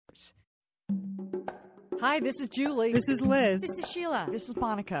Hi, this is Julie. This is Liz. This is Sheila. This is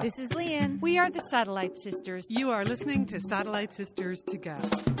Monica. This is Leanne. We are the Satellite Sisters. You are listening to Satellite Sisters to Go.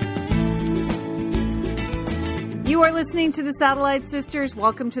 You are listening to the Satellite Sisters.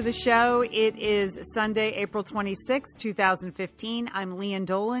 Welcome to the show. It is Sunday, April 26, 2015. I'm Leanne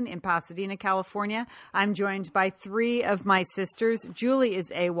Dolan in Pasadena, California. I'm joined by three of my sisters. Julie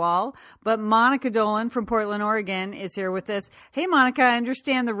is AWOL, but Monica Dolan from Portland, Oregon is here with us. Hey, Monica, I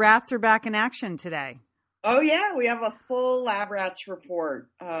understand the rats are back in action today. Oh, yeah. We have a full lab rats report.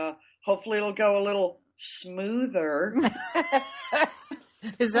 Hopefully it'll go a little smoother.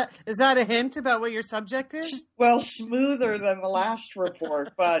 Is that a hint about what your subject is? Well, smoother than the last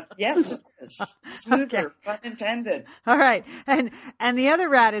report, but yes, smoother, Okay. pun intended. All right. And the other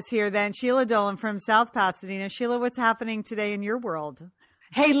rat is here then, Sheila Dolan from South Pasadena. Sheila, what's happening today in your world?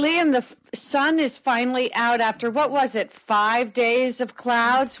 Hey, Liam, the sun is finally out after, what was it, 5 days of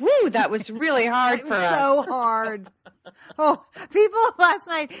clouds? Woo, that was really hard for us. So hard. Oh, people last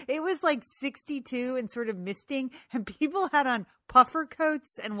night, it was like 62 and sort of misting, and people had on puffer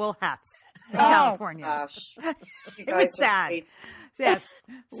coats and wool hats in California. Gosh. You It was guys are sad. great. Yes.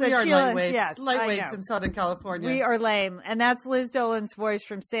 So We are Sheila, lightweights. yes, I Lightweights know. in Southern California. We are lame. And that's Liz Dolan's voice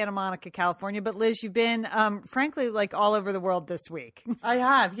from Santa Monica, California. But Liz, you've been, frankly, like all over the world this week. I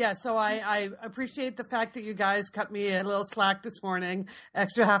have, yeah. So I appreciate the fact that you guys cut me a little slack this morning,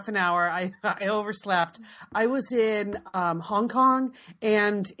 extra half an hour. I overslept. I was in Hong Kong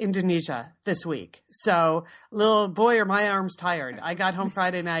and Indonesia this week. So little boy, are my arms tired. I got home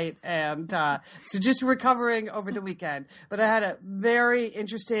Friday night and so just recovering over the weekend. But I had a very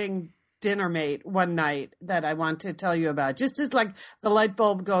interesting dinner mate one night that I want to tell you about. Just as like the light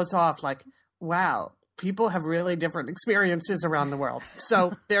bulb goes off, like, wow, people have really different experiences around the world.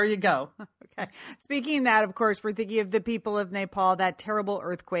 So there you go. Okay. Speaking of that, of course, we're thinking of the people of Nepal, that terrible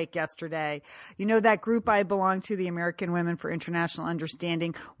earthquake yesterday. You know, that group I belong to, the American Women for International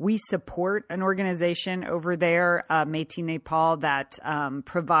Understanding, we support an organization over there, Métis Nepal, that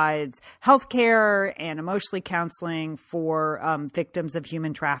provides healthcare and emotional counseling for victims of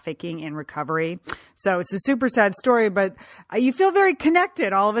human trafficking in recovery. So it's a super sad story, but you feel very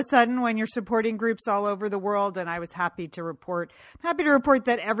connected all of a sudden when you're supporting groups all over the world. And I was happy to report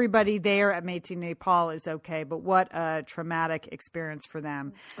that everybody there at Métis Nepal is okay, but what a traumatic experience for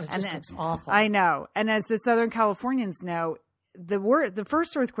them. It's awful. I know. And as the Southern Californians know, the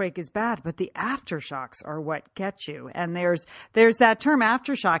first earthquake is bad, but the aftershocks are what get you. And there's that term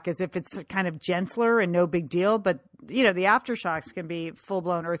aftershock as if it's kind of gentler and no big deal, but you know, the aftershocks can be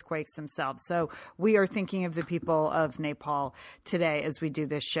full-blown earthquakes themselves. So we are thinking of the people of Nepal today as we do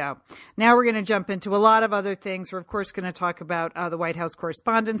this show. Now we're going to jump into a lot of other things. We're, of course, going to talk about the White House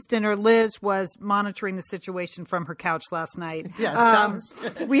Correspondents' Dinner. Liz was monitoring the situation from her couch last night. Yes,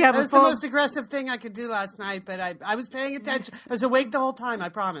 we have that was the most aggressive thing I could do last night, but I was paying attention. I was awake the whole time, I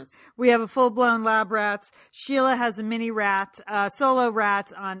promise. We have a full-blown lab rats. Sheila has a mini rat, solo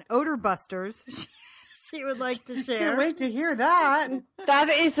rat on odor busters. She would like to share. Can't wait to hear that. That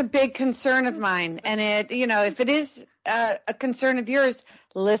is a big concern of mine. And if it is a concern of yours,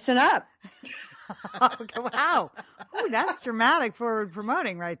 listen up. Okay, wow. Ooh, that's dramatic forward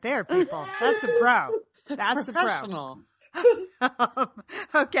promoting right there, people. That's a pro. That's a pro. Professional.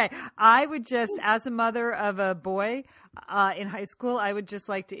 Okay. I would just, as a mother of a boy in high school, I would just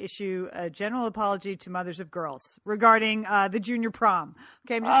like to issue a general apology to mothers of girls regarding the junior prom.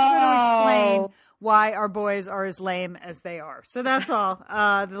 Okay. I'm just going to explain why our boys are as lame as they are. So that's all,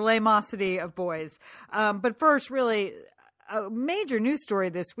 the lamosity of boys. But first, really, a major news story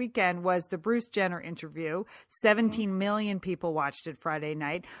this weekend was the Bruce Jenner interview. 17 million people watched it Friday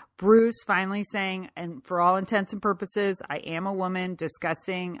night. Bruce finally saying, and for all intents and purposes, I am a woman,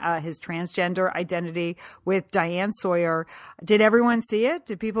 discussing his transgender identity with Diane Sawyer. Did everyone see it?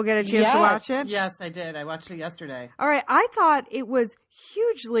 Did people get a chance to watch it? Yes, I did. I watched it yesterday. All right. I thought it was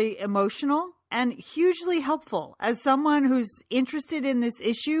hugely emotional and hugely helpful as someone who's interested in this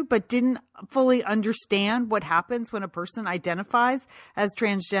issue but didn't fully understand what happens when a person identifies as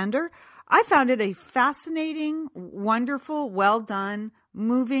transgender. I found it a fascinating, wonderful, well done,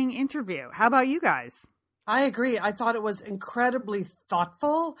 moving interview. How about you guys? I agree. I thought it was incredibly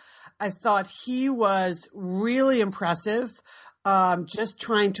thoughtful. I thought he was really impressive, just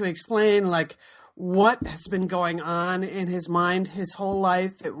trying to explain, like, what has been going on in his mind his whole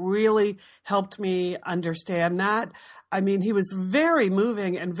life. It really helped me understand that. I mean, he was very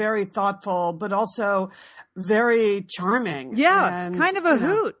moving and very thoughtful, but also very charming. Yeah, and, kind of a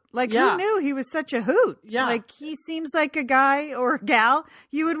hoot. Like, yeah. who knew he was such a hoot? Yeah. Like, he seems like a guy or a gal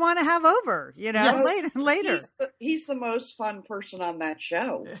you would want to have over, Yes. later. He's the most fun person on that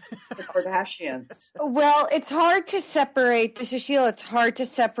show, the Kardashians. Well, it's hard to separate. This is Sheila. It's hard to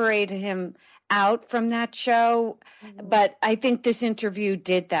separate him out from that show, but I think this interview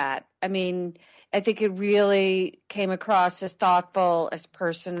did that. I mean, I think it really came across as thoughtful, as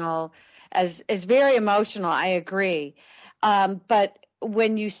personal, as very emotional. I agree. But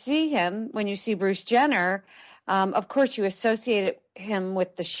when you see Bruce Jenner, of course you associate him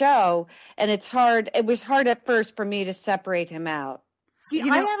with the show, and it was hard at first for me to separate him out. See,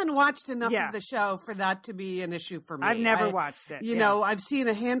 I haven't watched enough of the show for that to be an issue for me. I've never watched it. You know, I've seen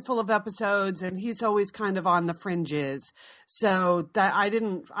a handful of episodes, and he's always kind of on the fringes. So that I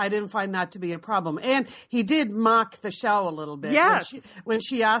didn't find that to be a problem. And he did mock the show a little bit. Yes. When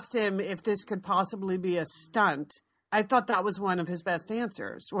she asked him if this could possibly be a stunt, I thought that was one of his best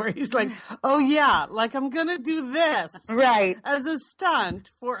answers, where he's like, oh, yeah, like I'm going to do this Right. as a stunt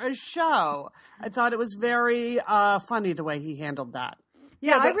for a show. I thought it was very funny the way he handled that.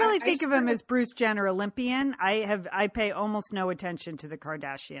 Yeah, I really think of him as Bruce Jenner Olympian. I pay almost no attention to the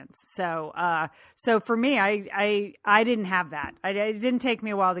Kardashians. So for me, I didn't have that. It didn't take me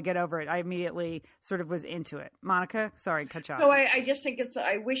a while to get over it. I immediately sort of was into it. Monica, sorry, cut you off. No, I just think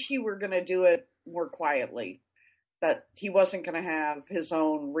I wish he were going to do it more quietly. That he wasn't going to have his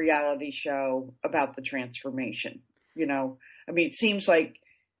own reality show about the transformation. You know, I mean, it seems like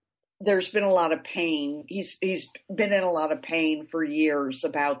there's been a lot of pain. He's been in a lot of pain for years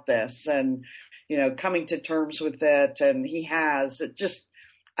about this, and coming to terms with it. And he has. It just,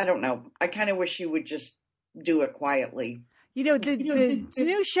 I don't know. I kind of wish he would just do it quietly. The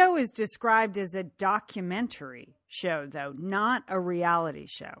new show is described as a documentary show, though, not a reality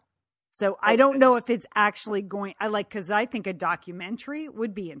show. So I don't know if it's actually because I think a documentary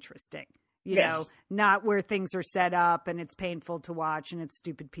would be interesting. Not where things are set up and it's painful to watch and it's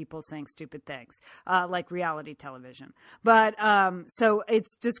stupid people saying stupid things, like reality television. But so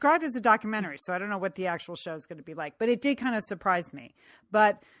it's described as a documentary. So I don't know what the actual show is going to be like, but it did kind of surprise me.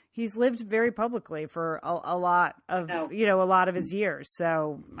 But he's lived very publicly for a lot of his years.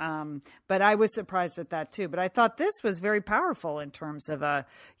 So, but I was surprised at that too. But I thought this was very powerful in terms of a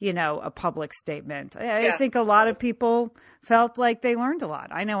public statement. I think a lot of people felt like they learned a lot.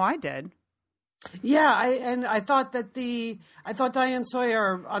 I know I did. Yeah, I thought Diane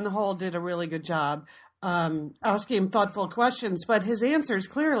Sawyer on the whole did a really good job asking him thoughtful questions, but his answers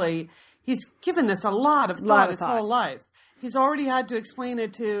clearly, he's given this a lot of thought his whole life. He's already had to explain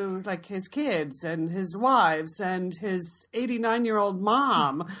it to like his kids and his wives and his 89-year-old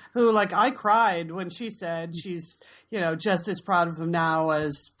mom, who I cried when she said she's, just as proud of him now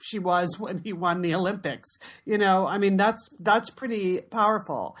as she was when he won the Olympics. I mean, that's pretty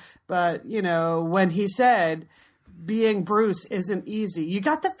powerful. But, when he said being Bruce isn't easy, you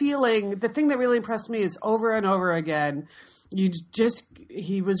got the feeling, the thing that really impressed me is over and over again,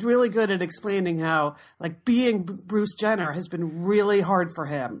 he was really good at explaining how being Bruce Jenner has been really hard for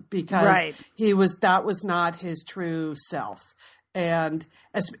him because that was not his true self. And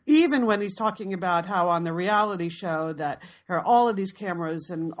even when he's talking about how on the reality show that there are all of these cameras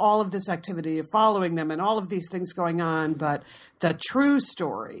and all of this activity of following them and all of these things going on, but the true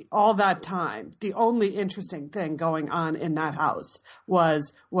story, all that time, the only interesting thing going on in that house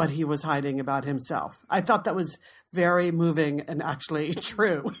was what he was hiding about himself. I thought that was very moving and actually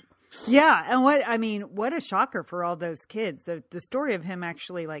true. Yeah. And what a shocker for all those kids. The story of him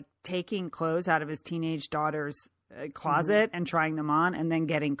actually taking clothes out of his teenage daughter's closet and trying them on and then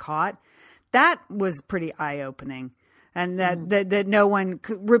getting caught. That was pretty eye-opening. And that no one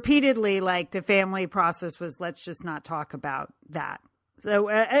repeatedly, the family process was, let's just not talk about that. So,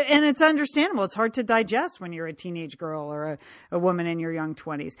 and it's understandable. It's hard to digest when you're a teenage girl or a woman in your young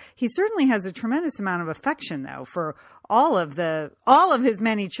 20s. He certainly has a tremendous amount of affection, though, for all of his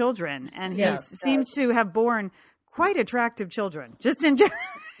many children. And he seems to have borne quite attractive children, just in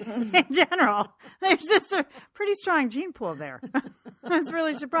general. There's just a pretty strong gene pool there. I was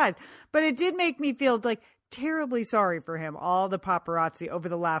really surprised. But it did make me feel terribly sorry for him, all the paparazzi over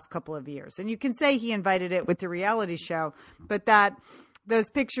the last couple of years. And you can say he invited it with the reality show, but that those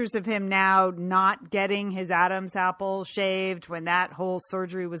pictures of him now not getting his Adam's apple shaved when that whole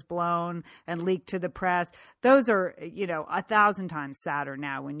surgery was blown and leaked to the press, those are, 1,000 times sadder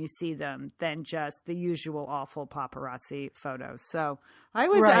now when you see them than just the usual awful paparazzi photos. So I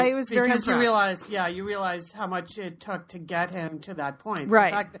was very because impressed. you realize how much it took to get him to that point.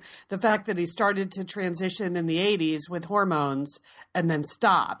 Right. The fact that he started to transition in the 80s with hormones and then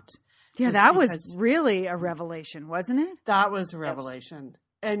stopped. Yeah, that was really a revelation, wasn't it? That was a revelation.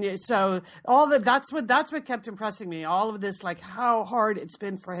 And so that's what kept impressing me. All of this, like how hard it's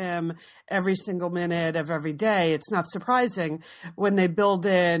been for him every single minute of every day. It's not surprising when they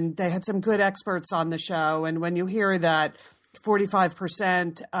had some good experts on the show. And when you hear that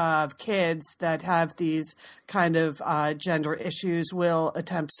 45% of kids that have these kind of gender issues will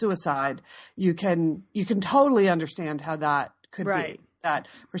attempt suicide, you can totally understand how that could be. That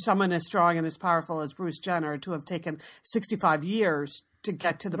for someone as strong and as powerful as Bruce Jenner to have taken 65 years to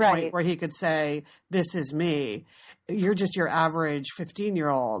get to the point where he could say, this is me, you're just your average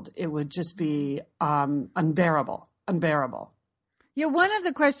 15-year-old, it would just be unbearable. Yeah, one of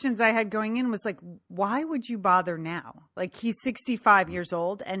the questions I had going in was like, why would you bother now? Like, he's 65 years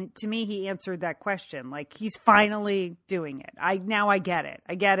old, and to me, he answered that question. Like, he's finally doing it. Now I get it.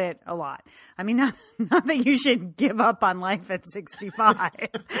 I get it a lot. I mean, not that you should give up on life at 65,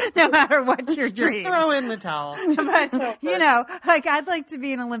 no matter what your dream. Just throw in the towel. But, like, I'd like to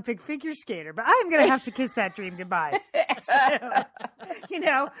be an Olympic figure skater, but I'm going to have to kiss that dream goodbye.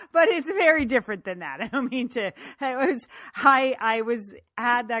 So, but it's very different than that. I don't mean to, I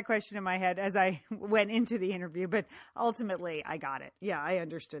had that question in my head as I went into the interview, but ultimately I got it. Yeah, I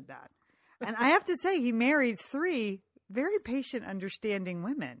understood that. And I have to say, he married 3 very patient, understanding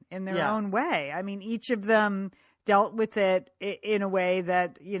women in their own way. I mean, each of them dealt with it in a way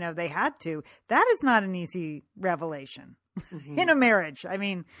that, they had to. That is not an easy revelation in a marriage. I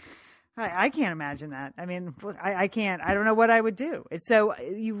mean, I can't imagine that. I mean, I can't. I don't know what I would do. It's so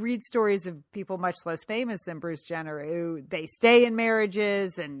you read stories of people much less famous than Bruce Jenner who they stay in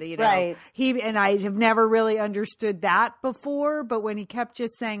marriages, and he and I have never really understood that before. But when he kept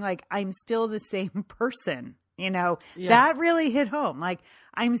just saying like, "I'm still the same person," that really hit home. Like,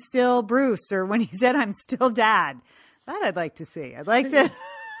 I'm still Bruce, or when he said, "I'm still Dad," that I'd like to see. I'd like to.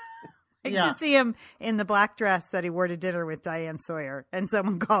 To see him in the black dress that he wore to dinner with Diane Sawyer and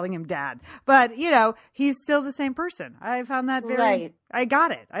someone calling him Dad. But, he's still the same person. I found that very, I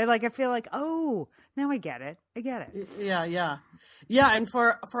got it. I feel like, oh, now I get it. I get it. Yeah. Yeah. And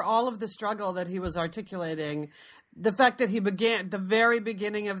for all of the struggle that he was articulating, the fact that he began the very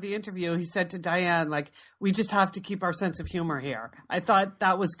beginning of the interview, he said to Diane, like, we just have to keep our sense of humor here. I thought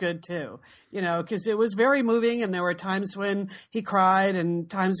that was good too, because it was very moving, and there were times when he cried and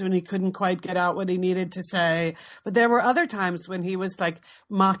times when he couldn't quite get out what he needed to say. But there were other times when he was like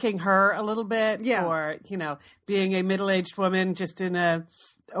mocking her a little bit for, being a middle-aged woman just in a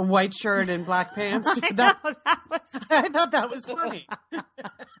white shirt and black pants. I thought that was funny.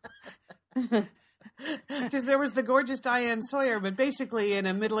 Because there was the gorgeous Diane Sawyer, but basically in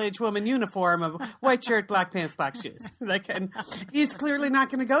a middle-aged woman uniform of white shirt, black pants, black shoes. And he's clearly not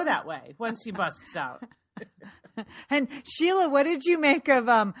going to go that way once he busts out. And Sheila, what did you make of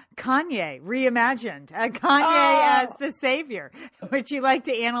Kanye reimagined? Kanye as the savior. Would you like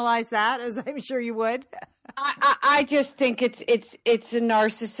to analyze that, as I'm sure you would? I just think it's a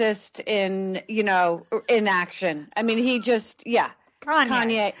narcissist in action. I mean, he just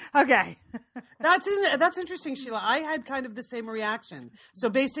Kanye. Okay. That's interesting, Sheila. I had kind of the same reaction. So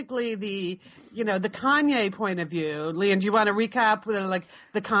basically the Kanye point of view. Leanne, do you want to recap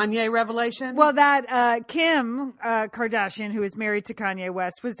the Kanye revelation? Well, that Kim Kardashian, who is married to Kanye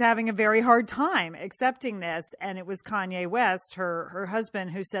West, was having a very hard time accepting this. And it was Kanye West, her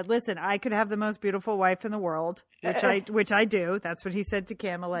husband, who said, listen, I could have the most beautiful wife in the world, which I do. That's what he said to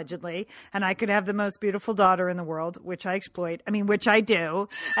Kim, allegedly. And I could have the most beautiful daughter in the world, which I exploit. I mean, which I do.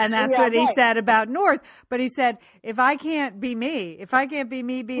 And that's what he said about North. But he said, if I can't be me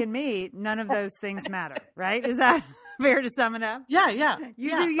being me, none of those things matter. Right? Is that fair to sum it up? Yeah.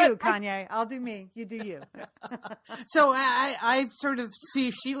 You do you, Kanye. I'll do me. You do you. So I sort of see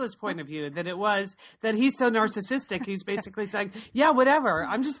Sheila's point of view, that it was that he's so narcissistic. He's basically saying, yeah, whatever.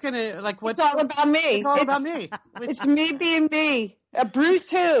 I'm just going to it's all about me. It's all about me. It's me being me. Bruce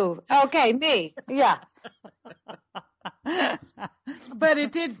who? Okay, me. Yeah. But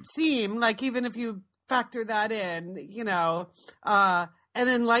it did seem like, even if you factor that in, an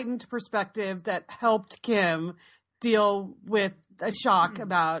enlightened perspective that helped Kim deal with a shock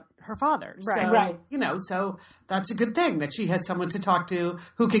about her father. Right. So, Right. So that's a good thing that she has someone to talk to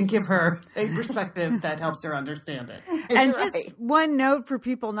who can give her a perspective that helps her understand it. And just one note for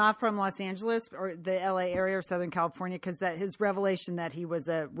people not from Los Angeles or the LA area or Southern California, because that his revelation that he was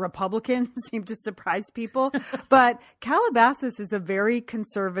a Republican seemed to surprise people. But Calabasas is a very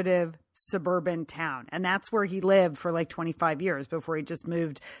conservative suburban town, and that's where he lived for like 25 years before he just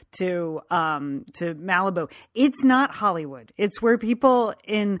moved to Malibu. It's not Hollywood. It's where people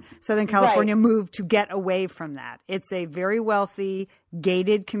in Southern California move to get away from that. It's a very wealthy,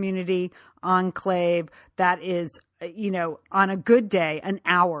 gated community enclave that is, on a good day, an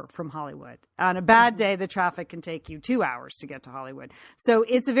hour from Hollywood. On a bad day, the traffic can take you 2 hours to get to Hollywood. So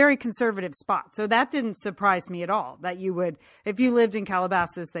it's a very conservative spot. So that didn't surprise me at all, that you would, if you lived in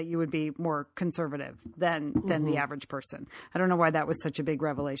Calabasas, that you would be more conservative than the average person. I don't know why that was such a big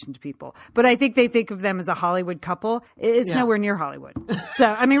revelation to people. But I think they think of them as a Hollywood couple. It's nowhere near Hollywood. So,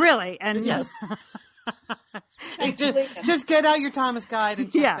 I mean, really. And yes. Just get out your Thomas Guide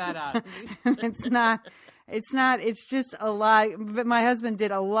and check that out. It's just a lot. But my husband did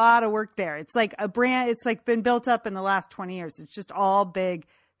a lot of work there. It's like a brand. It's like been built up in the last 20 years. It's just all big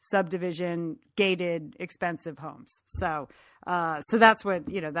subdivision, gated, expensive homes. So that's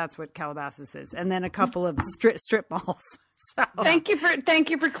what Calabasas is. And then a couple of strip malls. So. Thank you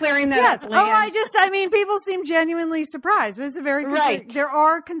for clearing that up, Leanne. People seem genuinely surprised, but it's a very There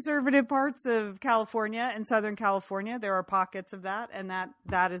are conservative parts of California and Southern California. There are pockets of that, and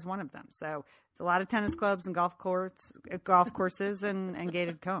that is one of them. So it's a lot of tennis clubs and golf courses, and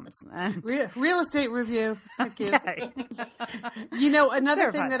gated homes. And real estate review. Thank you. Okay.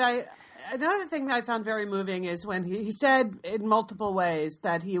 Another thing that I found very moving is when he said in multiple ways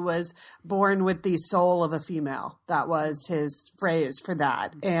that he was born with the soul of a female. That was his phrase for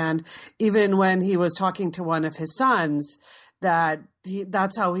that. And even when he was talking to one of his sons,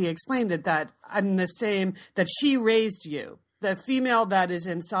 that's how he explained it, that I'm the same, that she raised you. The female that is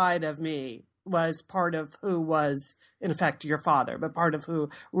inside of me was part of who was, in effect, your father, but part of who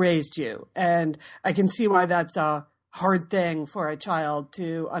raised you. And I can see why that's a hard thing for a child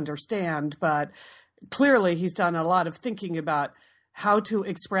to understand, but clearly he's done a lot of thinking about how to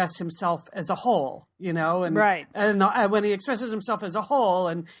express himself as a whole, and right. And when he expresses himself as a whole,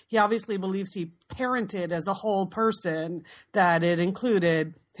 and he obviously believes he parented as a whole person, that it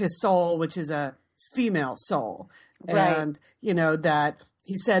included his soul, which is a female soul. Right. And, that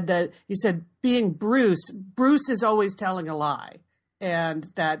he said being Bruce is always telling a lie. And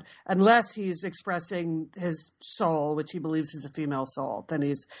that unless he's expressing his soul, which he believes is a female soul, then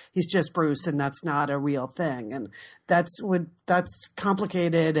he's just Bruce, and that's not a real thing. And that's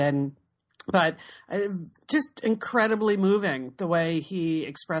complicated, but just incredibly moving the way he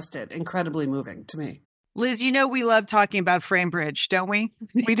expressed it. Incredibly moving to me. Liz, we love talking about FrameBridge, don't we?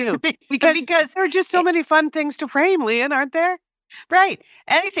 We do. Because there are just so many fun things to frame, Leanne, aren't there? Right.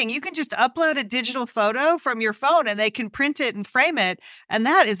 Anything. You can just upload a digital photo from your phone and they can print it and frame it. And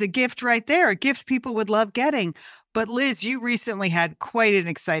that is a gift right there, a gift people would love getting. But Liz, you recently had quite an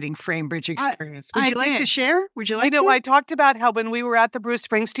exciting FrameBridge experience. Would you like to share? I talked about how when we were at the Bruce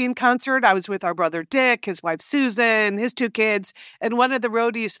Springsteen concert, I was with our brother Dick, his wife Susan, his 2 kids, and one of the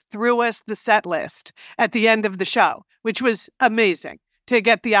roadies threw us the set list at the end of the show, which was amazing to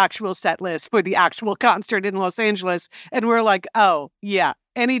get the actual set list for the actual concert in Los Angeles. And we're like, oh, yeah,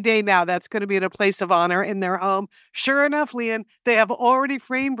 any day now, that's going to be in a place of honor in their home. Sure enough, Leanne, they have already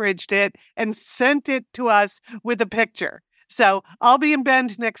FrameBridged it and sent it to us with a picture. So I'll be in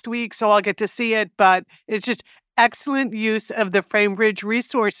Bend next week, so I'll get to see it. But it's just excellent use of the FrameBridge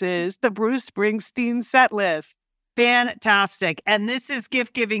resources, the Bruce Springsteen set list. Fantastic. And this is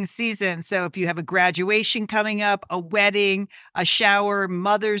gift giving season. So if you have a graduation coming up, a wedding, a shower,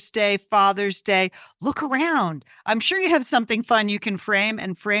 Mother's Day, Father's Day, look around. I'm sure you have something fun you can frame,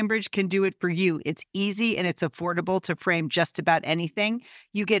 and FrameBridge can do it for you. It's easy and it's affordable to frame just about anything.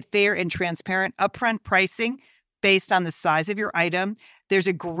 You get fair and transparent upfront pricing based on the size of your item. There's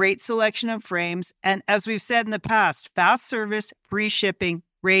a great selection of frames. And as we've said in the past, fast service, free shipping,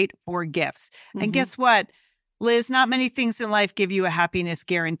 great for gifts. Mm-hmm. And guess what? Liz, not many things in life give you a happiness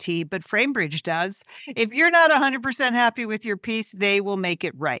guarantee, but FrameBridge does. If you're not 100% happy with your piece, they will make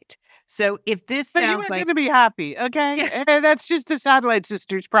it right. So if this sounds like... You're going to be happy, okay? That's just the Satellite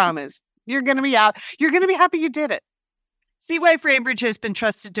Sisters promise. You're going to be out. You're going to be happy you did it. See why FrameBridge has been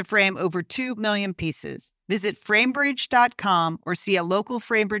trusted to frame over 2 million pieces. Visit framebridge.com or see a local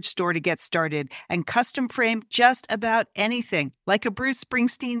FrameBridge store to get started and custom frame just about anything, like a Bruce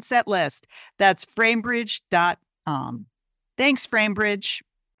Springsteen set list. That's framebridge.com. Thanks, FrameBridge.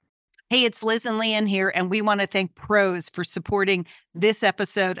 Hey, it's Liz and Leanne here, and we want to thank Prose for supporting this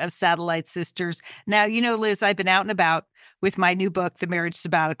episode of Satellite Sisters. Now, you know, Liz, I've been out and about with my new book, The Marriage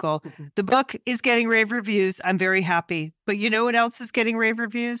Sabbatical. The book is getting rave reviews. I'm very happy. But you know what else is getting rave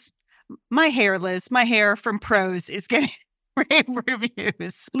reviews? My hair, Liz. My hair from Prose is getting rave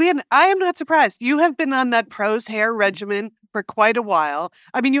reviews. Leanne, I am not surprised. You have been on that Prose hair regimen for quite a while.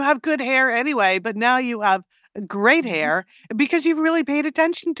 I mean, you have good hair anyway, but now you have great hair because you've really paid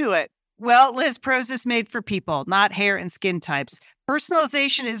attention to it. Well, Liz, Prose is made for people, not hair and skin types.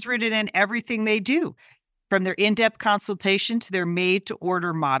 Personalization is rooted in everything they do, from their in-depth consultation to their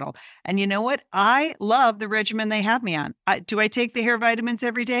made-to-order model. And you know what? I love the regimen they have me on. Do I take the hair vitamins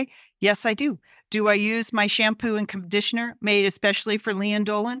every day? Yes, I do. Do I use my shampoo and conditioner made especially for Leanne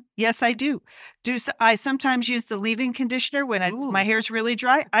Dolan? Yes, I do. Do I sometimes use the leave-in conditioner when my hair's really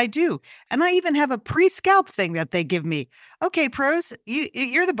dry? I do. And I even have a pre-scalp thing that they give me. Okay, Prose,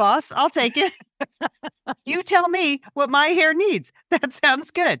 you're the boss. I'll take it. You tell me what my hair needs. That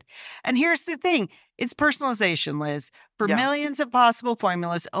sounds good. And here's the thing. It's personalization, Liz. For millions of possible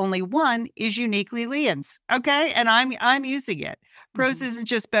formulas, only one is uniquely Leanne's. Okay? And I'm using it. Prose isn't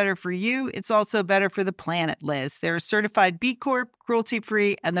just better for you, it's also better for the planet, Liz. They're a certified B Corp,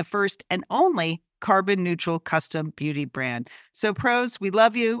 cruelty-free, and the first and only carbon neutral custom beauty brand. So Prose, we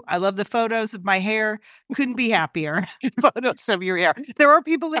love you. I love the photos of my hair. Couldn't be happier. Photos of your hair. There are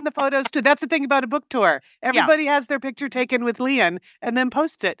people in the photos too. That's the thing about a book tour. Everybody has their picture taken with Leanne and then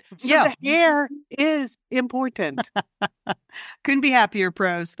post it. So the hair is important. Couldn't be happier,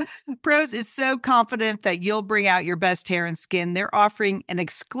 Prose. Prose is so confident that you'll bring out your best hair and skin. They're offering an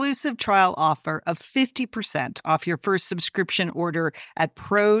exclusive trial offer of 50% off your first subscription order at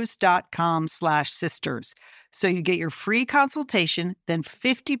prose.com/sisters. So you get your free consultation, then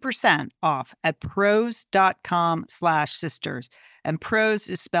 50% off at prose.com/sisters. And Prose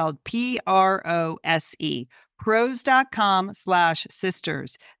is spelled Prose.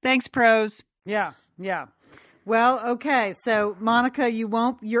 Prose.com/sisters. Thanks, Prose. Yeah. Well, okay. So, Monica,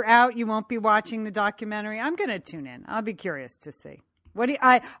 you're out. You won't be watching the documentary. I'm going to tune in. I'll be curious to see. What do you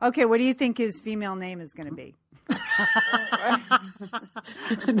think his female name is going to be?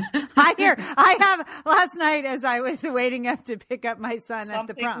 I have last night as I was waiting up to pick up my son at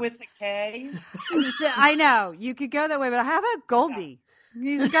the prom. Something with a K? I know. You could go that way, but how about Goldie?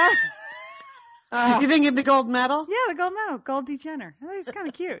 He's got... You think of the gold medal? Yeah, the gold medal. Goldie Jenner. I think it's kind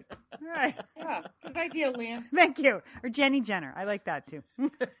of cute. All right. Yeah, good idea, Leanne. Thank you. Or Jenny Jenner. I like that too.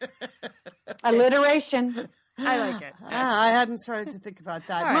 Alliteration. I like it. I hadn't started to think about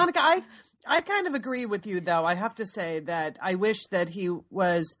that. Right. Monica, I kind of agree with you, though. I have to say that I wish that he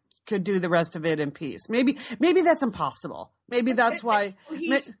could do the rest of it in peace. Maybe that's impossible. Maybe that's why He's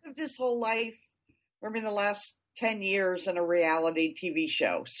lived his whole life, the last 10 years in a reality TV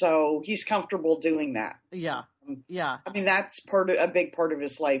show. So he's comfortable doing that. Yeah. That's a big part of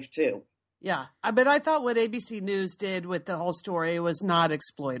his life too. Yeah. But I thought what ABC News did with the whole story was not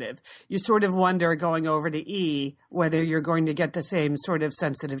exploitive. You sort of wonder going over to E whether you're going to get the same sort of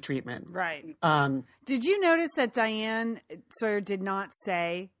sensitive treatment. Right. Did you notice that Diane Sawyer did not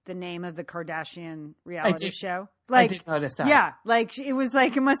say the name of the Kardashian reality show? I did notice that. Yeah.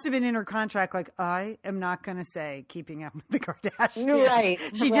 It must have been in her contract. I am not going to say Keeping Up with the Kardashians. Right.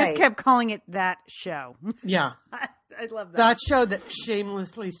 She just kept calling it that show. Yeah. I love that. That show that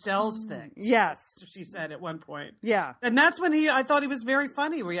shamelessly sells things. Yes. She said at one point. Yeah. And that's when I thought he was very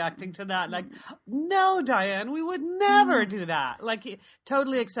funny reacting to that. No, Diane, we would never do that.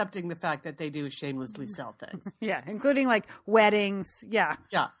 Totally accepting the fact that they do shamelessly sell things. Yeah. Including weddings. Yeah.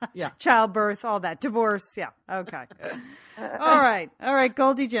 Yeah. Childbirth, all that. Divorce. Yeah. Okay. All right.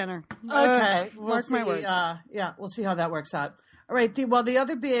 Goldie Jenner. Okay. Mark my words. We'll see how that works out. All right. The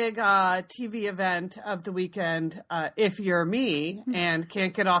other big TV event of the weekend, if you're me and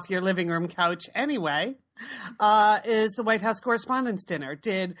can't get off your living room couch anyway, is the White House Correspondents' Dinner.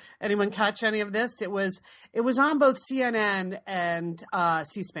 Did anyone catch any of this? It was on both CNN and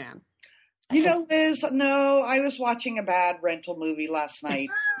C-SPAN. Liz, no, I was watching a bad rental movie last night.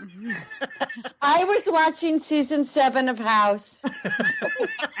 I was watching season 7 of House.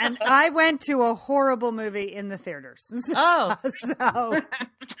 And I went to a horrible movie in the theaters. Oh. So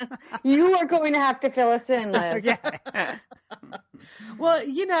You are going to have to fill us in, Liz. okay. Well,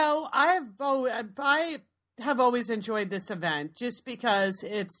 I have always enjoyed this event just because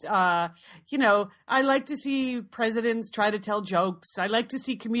it's, I like to see presidents try to tell jokes. I like to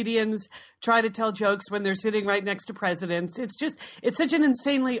see comedians try to tell jokes when they're sitting right next to presidents. It's such an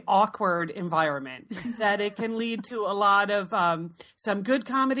insanely awkward environment that it can lead to a lot of some good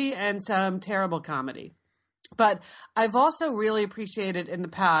comedy and some terrible comedy. But I've also really appreciated in the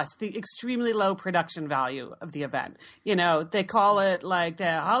past the extremely low production value of the event. You know, they call it like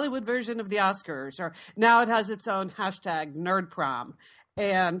the Hollywood version of the Oscars, or now it has its own hashtag Nerd Prom.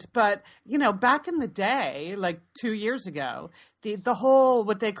 But you know, back in the day, like 2 years ago, the whole,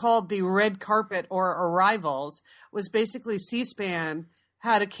 what they called the red carpet or arrivals was basically C-SPAN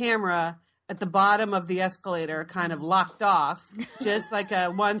had a camera at the bottom of the escalator, kind of locked off, just like a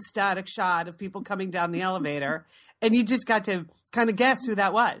one static shot of people coming down the elevator. And you just got to kind of guess who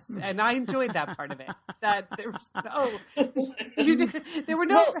that was. And I enjoyed that part of it. That there was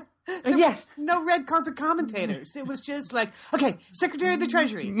no red carpet commentators. It was just like, okay, Secretary of the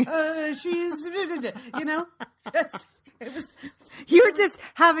Treasury. She's, you know, it was. You were just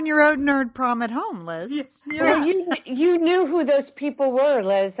having your own nerd prom at home, Liz. Yeah. Well, you knew who those people were,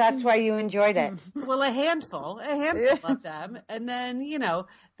 Liz. That's why you enjoyed it. Well, a handful of them. And then, you know,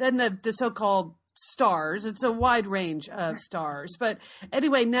 then the so-called stars. It's a wide range of stars. But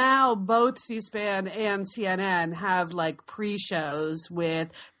anyway, now both C-SPAN and CNN have like pre-shows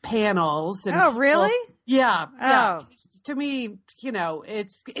with panels. And oh, really? Yeah. Oh. To me, you know,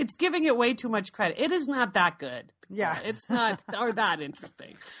 it's giving it way too much credit. It is not that good. Yeah. It's not or that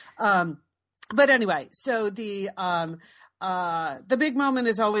interesting. But anyway, so the big moment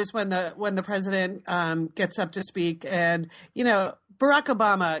is always when the president gets up to speak, and you know, Barack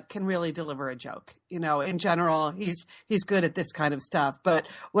Obama can really deliver a joke. You know, in general, he's good at this kind of stuff. But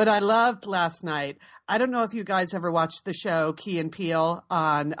what I loved last night, I don't know if you guys ever watched the show Key and Peele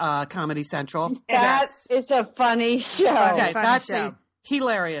on Comedy Central. That is a funny show. Okay, that's a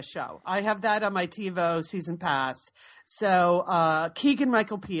hilarious show. I have that on my TiVo season pass. So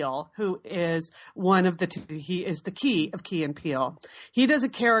Keegan-Michael Peele, who is one of the two, he is the Key of Key and Peele. He does a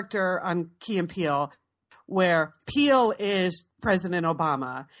character on Key and Peele where Peele is President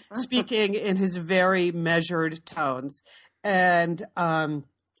Obama, speaking in his very measured tones. And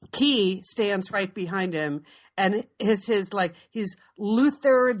Key stands right behind him, and his like, he's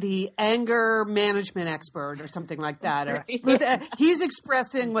Luther, the anger management expert or something like that. Or he's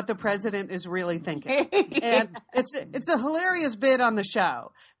expressing what the president is really thinking. And it's a hilarious bit on the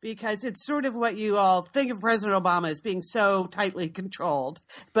show because it's sort of what you all think of President Obama as being so tightly controlled,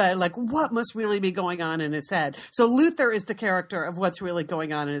 but like what must really be going on in his head. So Luther is the character of what's really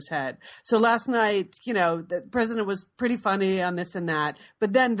going on in his head. So last night, you know, the president was pretty funny on this and that,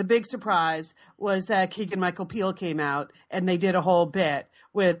 but then the big surprise was that Keegan-Michael Peele came out and they did a whole bit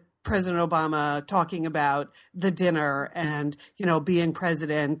with President Obama talking about the dinner and, you know, being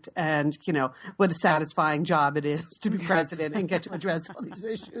president and, you know, what a satisfying job it is to be president and get to address all these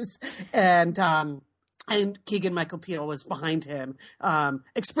issues. And Keegan-Michael Peele was behind him,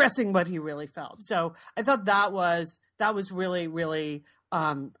 expressing what he really felt. So I thought that was really, really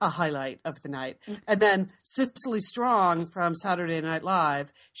a highlight of the night. And then Cicely Strong from Saturday Night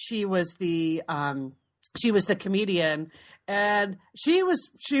Live, she was the comedian, and she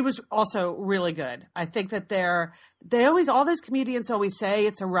was also really good. I think that all those comedians always say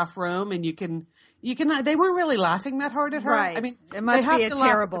it's a rough room, and they weren't really laughing that hard at her. Right. I mean, it must be a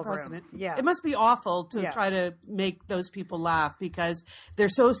terrible room. Yeah. It must be awful to try to make those people laugh because they're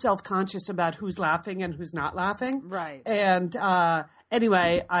so self-conscious about who's laughing and who's not laughing. Right. And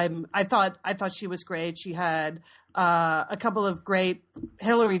anyway, I thought she was great. She had a couple of great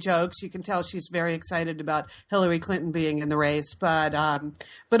Hillary jokes. You can tell she's very excited about Hillary Clinton being in the race, but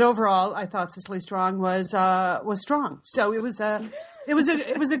overall, I thought Cicely Strong was strong. So it was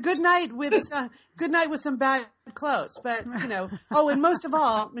a good night with some bad clothes. But you know, and most of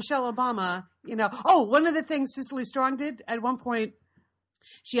all, Michelle Obama. You know, one of the things Cicely Strong did at one point,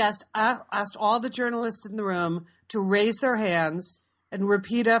 she asked all the journalists in the room to raise their hands and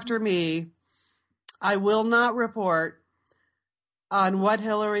repeat after me. I will not report on what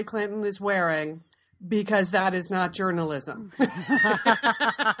Hillary Clinton is wearing because that is not journalism.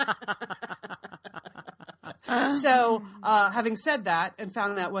 So, having said that and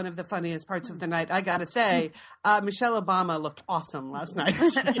found that one of the funniest parts of the night, I got to say, Michelle Obama looked awesome last night.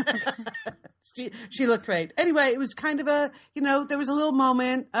 She looked great. Anyway, it was kind of there was a little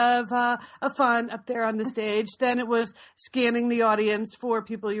moment of fun up there on the stage. Then it was scanning the audience for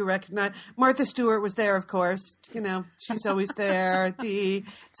people you recognize. Martha Stewart was there, of course. You know, she's always there.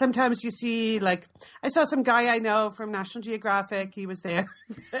 Sometimes you see, like, I saw some guy I know from National Geographic. He was there.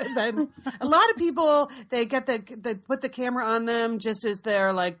 And then a lot of people, they get put the camera on them just as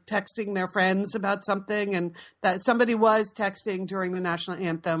they're like texting their friends about something, and that somebody was texting during the national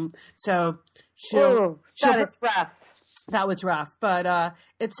anthem. So that is rough. That was rough, but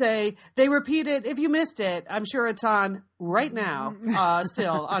they repeat it. If you missed it, I'm sure it's on right now,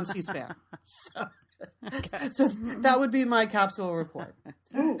 still on C-SPAN. So. So that would be my capsule report.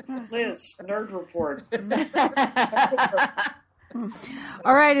 Ooh, Liz, nerd report.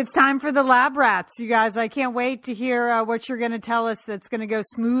 All right, it's time for the lab rats, you guys. I can't wait to hear what you're going to tell us that's going to go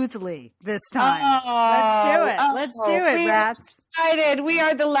smoothly this time. Let's do it, rats. Excited. We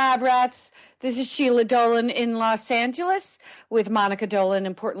are the lab rats. This is Sheila Dolan in Los Angeles with Monica Dolan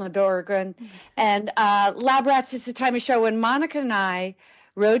in Portland, Oregon. And Lab Rats is the time of show when Monica and I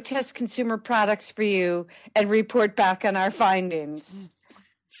road test consumer products for you and report back on our findings.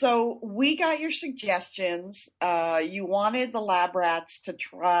 So we got your suggestions. You wanted the lab rats to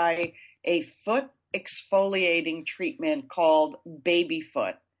try a foot exfoliating treatment called Baby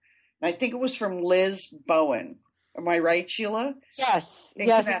Foot. And I think it was from Liz Bowen. Am I right, Sheila? Yes. In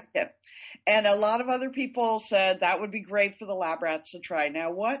yes. Connecticut. And a lot of other people said that would be great for the lab rats to try.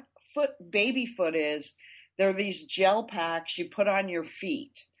 Now, what Baby Foot is, they're these gel packs you put on your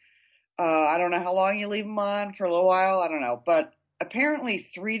feet. I don't know how long you leave them on, for a little while. I don't know. But apparently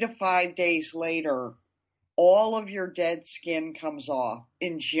 3 to 5 days later, all of your dead skin comes off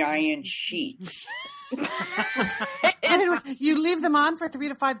in giant sheets. You leave them on for 3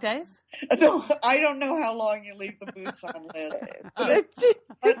 to 5 days? No, I don't know how long you leave the boots on, Liz.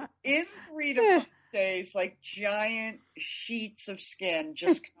 But in 3 to 5 days, like giant sheets of skin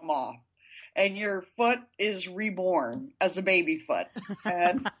just come off. And your foot is reborn as a baby foot.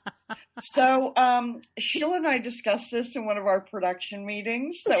 And so Sheila and I discussed this in one of our production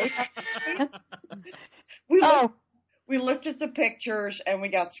meetings that we had. We looked at the pictures and we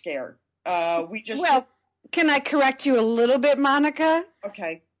got scared. Can I correct you a little bit, Monica?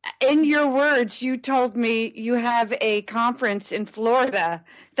 Okay. In your words, you told me you have a conference in Florida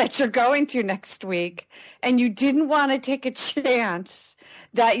that you're going to next week, and you didn't want to take a chance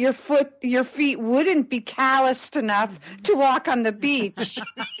that your feet wouldn't be calloused enough to walk on the beach.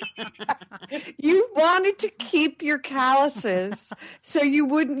 You wanted to keep your calluses so your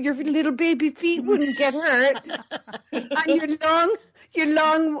little baby feet wouldn't get hurt on your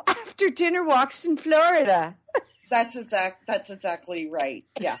long after dinner walks in Florida. That's exactly right.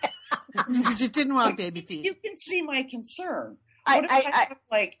 Yeah. You just didn't want baby feet. You can see my concern. What if I have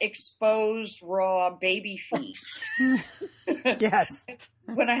like exposed raw baby feet? Yes.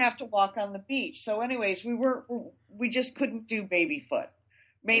 When I have to walk on the beach. So anyways, we just couldn't do baby foot.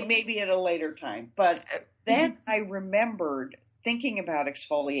 Maybe at a later time. But then I remembered thinking about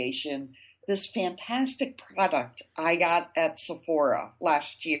exfoliation, this fantastic product I got at Sephora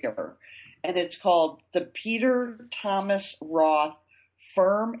last year. And it's called the Peter Thomas Roth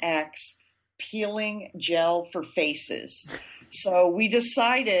Firm X Peeling Gel for Faces. So we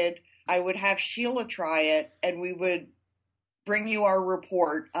decided I would have Sheila try it and we would bring you our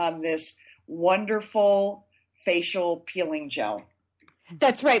report on this wonderful facial peeling gel.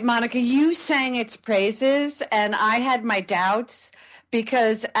 That's right, Monica. You sang its praises and I had my doubts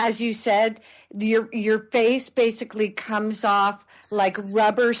because, as you said, your face basically comes off like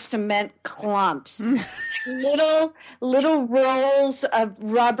rubber cement clumps, little rolls of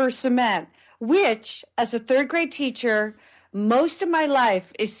rubber cement, which, as a third grade teacher, most of my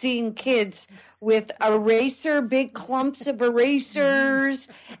life is seeing kids with big clumps of erasers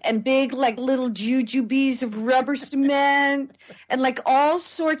and big like little jujubes of rubber cement and like all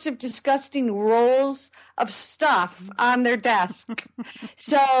sorts of disgusting rolls of stuff on their desk.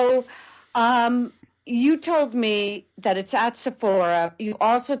 So, you told me that it's at Sephora. You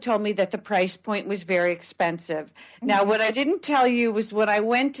also told me that the price point was very expensive. Now, what I didn't tell you was when I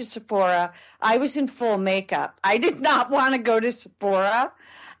went to Sephora, I was in full makeup. I did not want to go to Sephora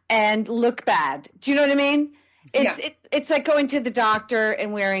and look bad. Do you know what I mean? It's like going to the doctor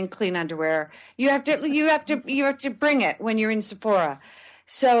and wearing clean underwear. You have to bring it when you're in Sephora.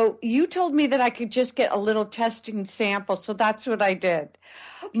 So you told me that I could just get a little testing sample. So that's what I did.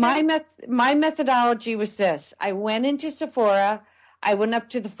 Okay. My methodology was this. I went into Sephora. I went up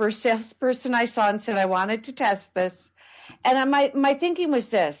to the first salesperson I saw and said, I wanted to test this. And my thinking was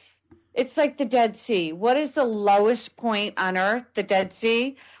this. It's like the Dead Sea. What is the lowest point on earth? The Dead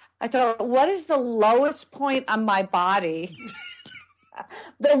Sea. I thought, what is the lowest point on my body?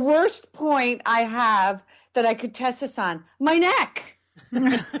 The worst point I have that I could test this on? My neck.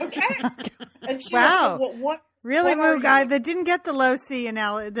 Okay. Wow. What really, Moog, that didn't get the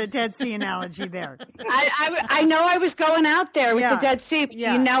Dead Sea analogy there. I know I was going out there with the Dead Sea.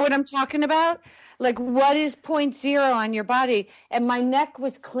 Yeah. You know what I'm talking about? Like, what is 0.0 on your body? And my neck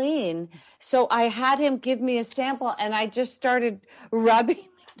was clean. So I had him give me a sample, and I just started rubbing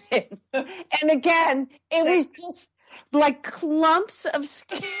it. And again, it was just like clumps of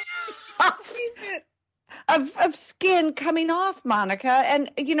skin. of skin coming off, Monica.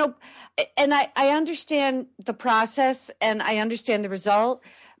 And, and I understand the process and I understand the result,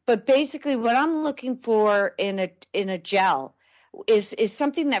 but basically what I'm looking for in a gel is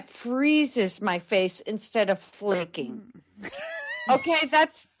something that freezes my face instead of flaking. Okay,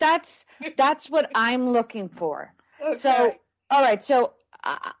 that's what I'm looking for. Okay. So, all right. So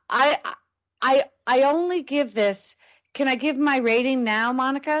I only give this. Can I give my rating now,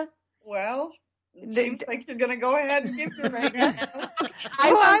 Monica? Well, it seems like you're going to go ahead and give your rating.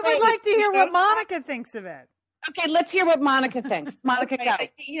 I would like to hear what Monica thinks of it. Okay, let's hear what Monica thinks. Monica, go.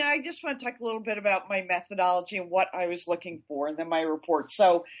 I just want to talk a little bit about my methodology and what I was looking for, and then my report.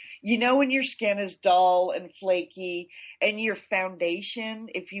 So, when your skin is dull and flaky, and your foundation,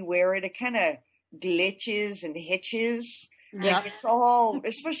 if you wear it, it kind of glitches and hitches. Yeah. Like it's all,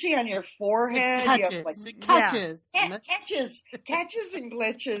 especially on your forehead. It catches. Catches and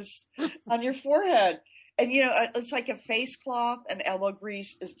glitches on your forehead. And, it's like a face cloth and elbow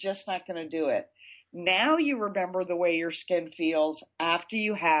grease is just not going to do it. Now you remember the way your skin feels after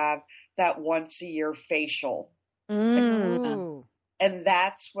you have that once a year facial. Ooh. And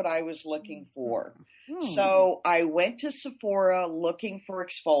that's what I was looking for. So I went to Sephora looking for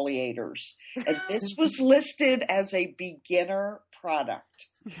exfoliators. And this was listed as a beginner product.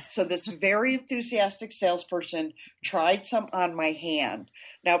 So this very enthusiastic salesperson tried some on my hand.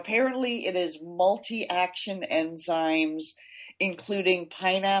 Now, apparently it is multi-action enzymes, including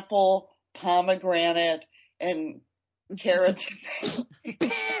pineapple, pomegranate, and carrots.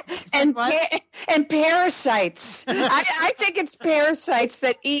 and parasites. I think it's parasites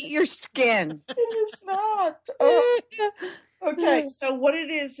that eat your skin. It is not. Oh. Okay, so what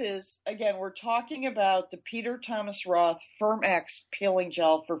it is again, we're talking about the Peter Thomas Roth Firm X peeling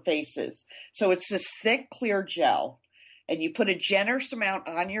gel for faces. So it's this thick, clear gel, and you put a generous amount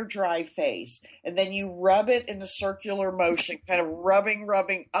on your dry face, and then you rub it in a circular motion, kind of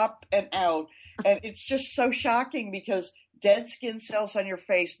rubbing up and out. And it's just so shocking because dead skin cells on your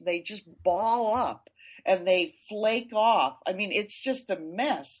face, they just ball up and they flake off. I mean, it's just a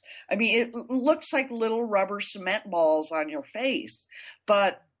mess. I mean, it looks like little rubber cement balls on your face,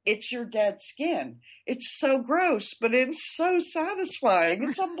 but it's your dead skin. It's so gross, but it's so satisfying.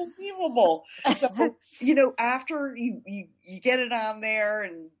 It's unbelievable. So, after you get it on there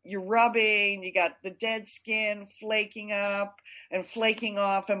and you're rubbing, you got the dead skin flaking up and flaking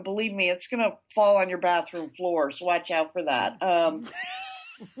off. And believe me, it's going to fall on your bathroom floor. So watch out for that.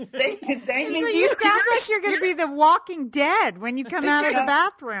 Then you sound like you're going to be the Walking Dead when you come out of the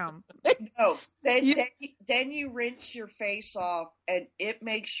bathroom. No, then you rinse your face off, and it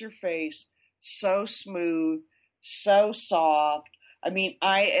makes your face so smooth, so soft. I mean,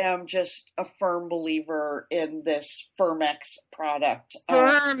 I am just a firm believer in this Firmex product.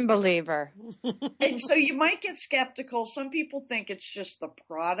 Firm believer. And so you might get skeptical. Some people think it's just the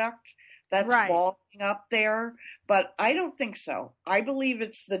product that's balling up there, but I don't think so. I believe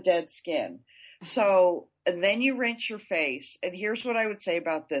it's the dead skin. So, and then you rinse your face. And here's what I would say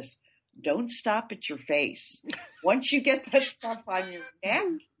about this. Don't stop at your face. Once you get that stuff on your neck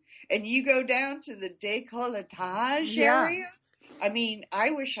and you go down to the décolletage area, I mean,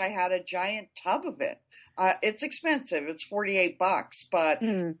 I wish I had a giant tub of it. It's expensive. It's $48, but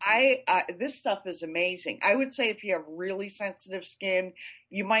this stuff is amazing. I would say if you have really sensitive skin,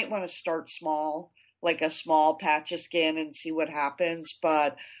 you might want to start small, like a small patch of skin and see what happens.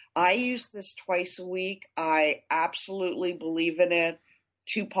 But I use this twice a week. I absolutely believe in it.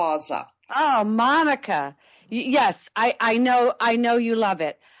 2 paws up. Oh, Monica. Yes, I know you love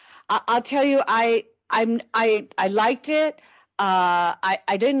it. I'll tell you, I liked it.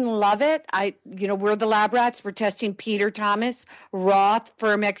 I didn't love it. We're the lab rats. We're testing Peter Thomas Roth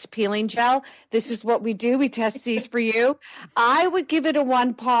Firmex peeling gel. This is what we do. We test these for you. I would give it a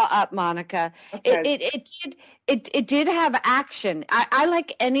 1 paw up, Monica. Okay. It did have action. I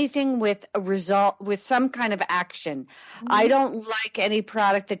like anything with a result, with some kind of action. Mm-hmm. I don't like any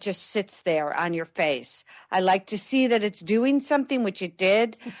product that just sits there on your face. I like to see that it's doing something, which it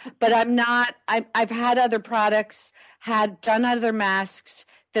did, but I've had other products, done other masks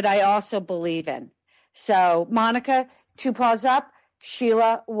that I also believe in. So Monica, 2 paws up,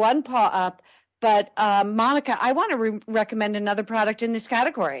 Sheila, 1 paw up. But Monica, I want to recommend another product in this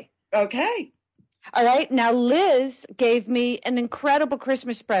category. Okay. All right. Now, Liz gave me an incredible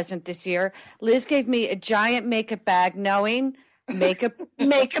Christmas present this year. Liz gave me a giant makeup bag, knowing makeup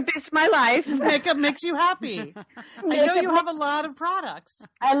is my life. Makeup makes you happy. I know you have a lot of products.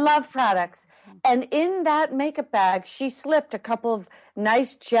 I love products. And in that makeup bag, she slipped a couple of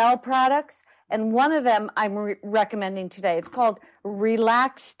nice gel products And one of them I'm recommending today. It's called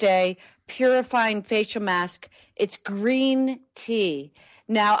Relax Day Purifying Facial Mask. It's green tea.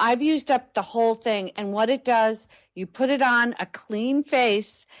 Now, I've used up the whole thing, and what it does, you put it on a clean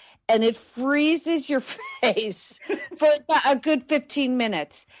face, and it freezes your face for a good 15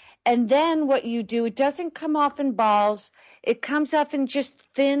 minutes. And then what you do, it doesn't come off in balls. It comes off in just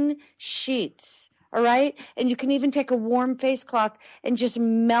thin sheets, all right? And you can even take a warm face cloth and just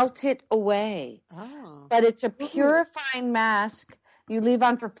melt it away. Oh. But it's a purifying mask. You leave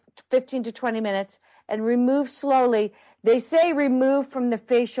on for 15 to 20 minutes and remove slowly. They say remove from the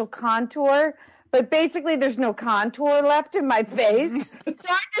facial contour, but basically there's no contour left in my face. So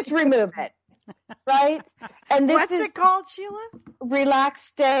I just remove it, right? And this What's is it called, Sheila?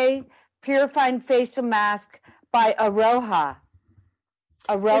 Relax Day Purifying Facial Mask by Aroha.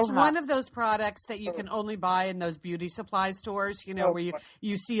 It's one of those products that you can only buy in those beauty supply stores, where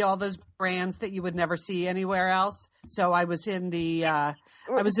you see all those brands that you would never see anywhere else. So I was in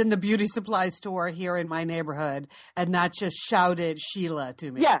the beauty supply store here in my neighborhood, and that just shouted Sheila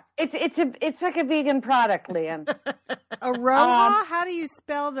to me. Yeah, it's like a vegan product, Leanne. Aroha? How do you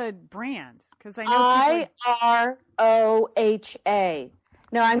spell the brand? Because I know IROHA.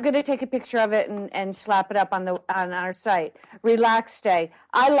 No, I'm going to take a picture of it and slap it up on our site. Relax Day.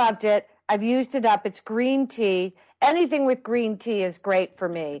 I loved it. I've used it up. It's green tea. Anything with green tea is great for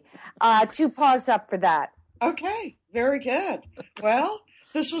me. 2 paws up for that. Okay, very good. Well,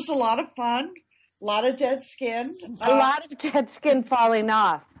 this was a lot of fun. A lot of dead skin. A lot of dead skin falling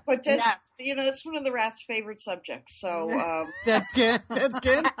off. But it's one of the rat's favorite subjects. So dead skin.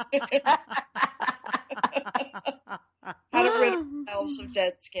 How to rid ourselves of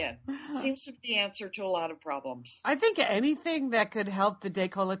dead skin seems to be the answer to a lot of problems. I think anything that could help the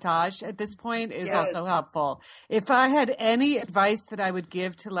décolletage at this point is also helpful. If I had any advice that I would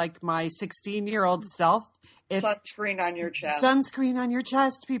give to like my 16-year-old self, it's sunscreen on your chest. Sunscreen on your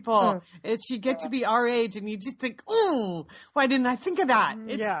chest, people. It's you get to be our age and you just think, oh, why didn't I think of that?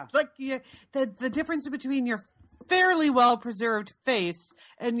 It's like the difference between your fairly well-preserved face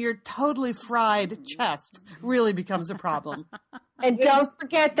and your totally fried chest really becomes a problem. And don't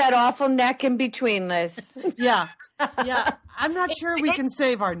forget that awful neck in between, Liz. Yeah. I'm not sure we can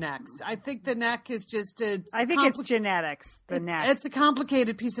save our necks. I think the neck is just I think it's genetics, the neck. It's a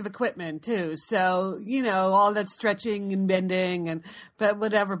complicated piece of equipment, too. So, all that stretching and bending but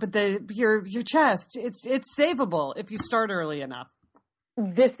whatever. But your chest, it's savable if you start early enough.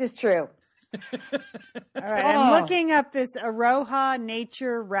 This is true. All right, I'm looking up this Aroha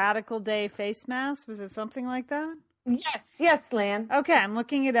Nature Radical Day face mask. Was it something like that? Yes, Lan. Okay, I'm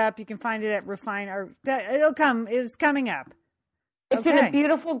looking it up. You can find it at Refine. It's coming up. It's in a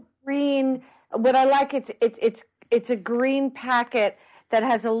beautiful green. What I like, it's a green packet that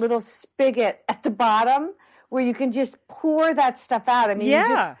has a little spigot at the bottom where you can just pour that stuff out. I mean, you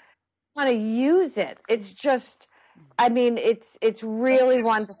just want to use it. It's just. I mean, it's really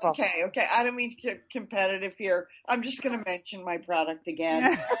wonderful. Okay. I don't mean to get competitive here. I'm just going to mention my product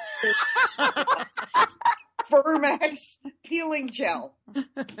again. Vermax peeling gel.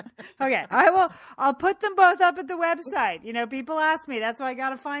 Okay, I'll put them both up at the website. People ask me. That's why I got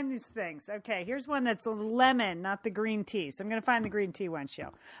to find these things. Okay, here's one that's lemon, not the green tea. So I'm going to find the green tea one,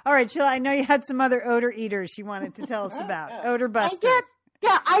 Sheila. All right, Sheila, I know you had some other odor eaters you wanted to tell us about. Odor busters.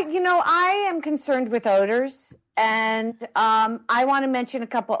 Yeah, I am concerned with odors, and I want to mention a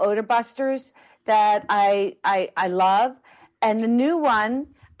couple odor busters that I love, and the new one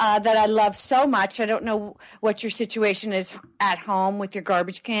that I love so much. I don't know what your situation is at home with your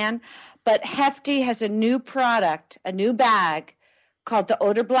garbage can, but Hefty has a new product, a new bag called the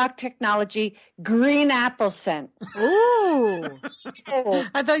Odor Block Technology Green Apple Scent. Ooh.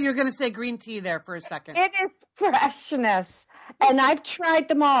 I thought you were going to say green tea there for a second. It is freshness. And I've tried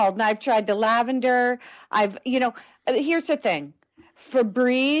them all. And I've tried the lavender. Here's the thing.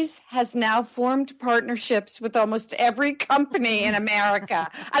 Febreze has now formed partnerships with almost every company in America.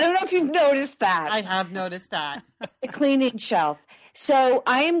 I don't know if you've noticed that. I have noticed that. The cleaning shelf. So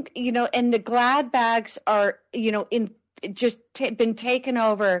I am, and the Glad bags are, been taken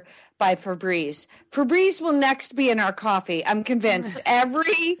over by Febreze. Febreze will next be in our coffee. I'm convinced.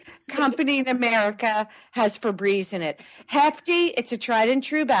 Every company in America has Febreze in it. Hefty, it's a tried and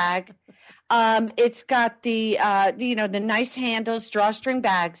true bag. It's got the nice handles, drawstring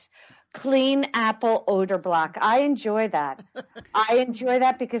bags, clean apple odor block. I enjoy that.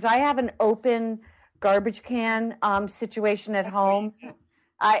 Because I have an open garbage can situation at home.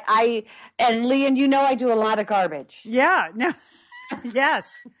 And Leanne, I do a lot of garbage. Yeah. No. Yes.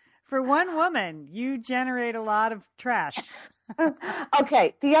 For one woman, you generate a lot of trash.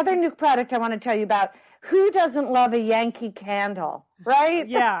 Okay, the other new product I want to tell you about. Who doesn't love a Yankee candle, right?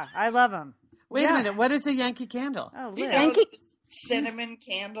 Yeah, I love them. Wait a minute. What is a Yankee candle? Oh, You Liz. know, Yankee cinnamon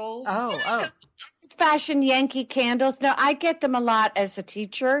candles. Oh. fashion Yankee candles. Now, I get them a lot as a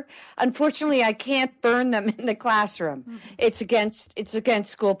teacher. Unfortunately, I can't burn them in the classroom. It's against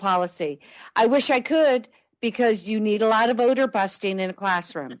school policy. I wish I could, because you need a lot of odor busting in a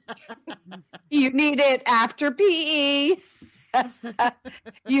classroom. You need it after PE.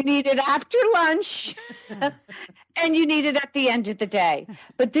 You need it after lunch. And you need it at the end of the day.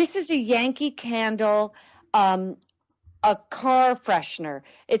 But this is a Yankee candle, a car freshener.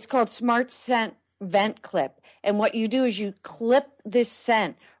 It's called Smart Scent Vent Clip. And what you do is you clip this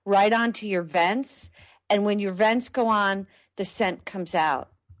scent right onto your vents. And when your vents go on, the scent comes out.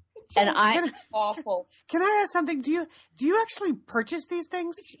 And Awful. Can I ask something? Do you actually purchase these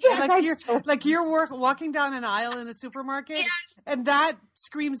things? Yes, You're walking down an aisle in a supermarket, and that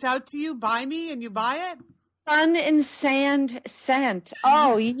screams out to you, "Buy me," and you buy it? sun and sand scent.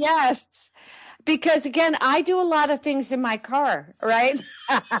 Oh, yes. Because again, I do a lot of things in my car, right?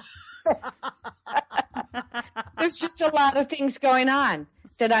 There's just a lot of things going on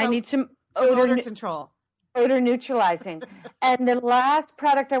that I need some Odor control. odor neutralizing. And the last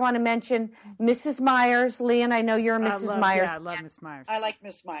product I want to mention, Mrs. Myers. Leon, I know you're a Mrs. Myers. Yeah, I love Miss Myers. I like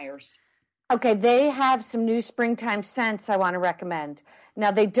Miss Myers. Okay, they have some new springtime scents I want to recommend.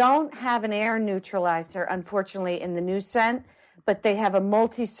 Now, they don't have an air neutralizer, unfortunately, in the new scent, but they have a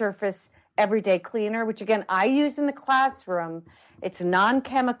multi-surface everyday cleaner, which again, I use in the classroom. It's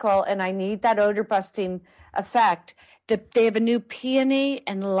non-chemical, and I need that odor busting effect. They have a new peony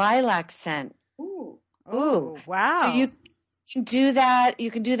and lilac scent. Ooh. Oh, wow. So you can do that. You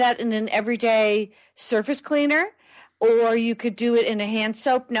can do that in an everyday surface cleaner, or you could do it in a hand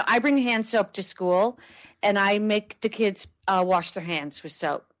soap. Now, I bring hand soap to school, and I make the kids wash their hands with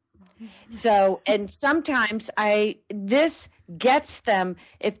soap. So, and sometimes this gets them,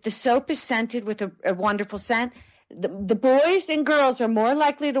 if the soap is scented with a wonderful scent, the boys and girls are more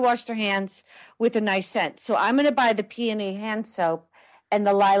likely to wash their hands with a nice scent. So I'm going to buy the peony hand soap and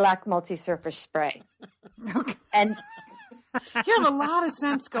the lilac multi-surface spray. Okay. And You have a lot of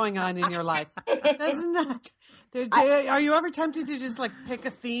scents going on in your life, doesn't it? Are you ever tempted to just like pick a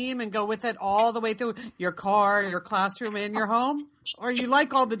theme and go with it all the way through your car, your classroom, and your home? Or you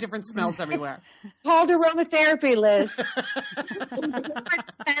like all the different smells everywhere? called aromatherapy, Liz.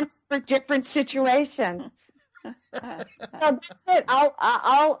 Different scents for different situations. So that's it.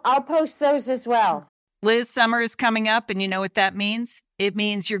 I'll post those as well. Liz, summer is coming up, and you know what that means? It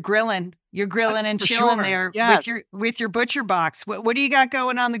means you're grilling. You're grilling and For chilling sure. there Yes. with your butcher box. What do you got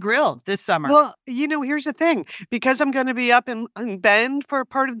going on the grill this summer? Well, here's the thing. Because I'm going to be up in Bend for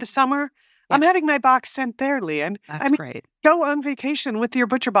part of the summer, I'm having my box sent there, Leanne. That's great. Go on vacation with your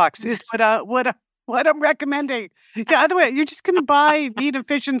butcher box is what I'm recommending. Yeah, other way, you're just going to buy meat and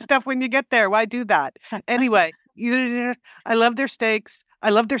fish and stuff when you get there. Why do that? Anyway, I love their steaks. I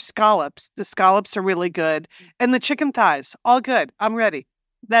love their scallops. The scallops are really good. And the chicken thighs, all good. I'm ready.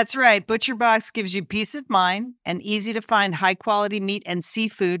 That's right. Butcher Box gives you peace of mind and easy to find high quality meat and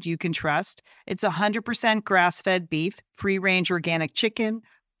seafood you can trust. It's 100% grass fed beef, free range organic chicken,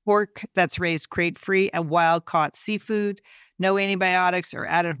 pork that's raised crate free, and wild caught seafood. No antibiotics or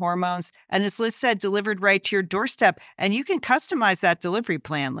added hormones. And as Liz said, delivered right to your doorstep. And you can customize that delivery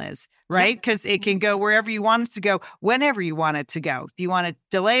plan, Liz, right? Because it can go wherever you want it to go, whenever you want it to go. If you want to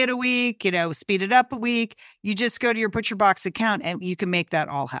delay it a week, speed it up a week, you just go to your Butcher Box account and you can make that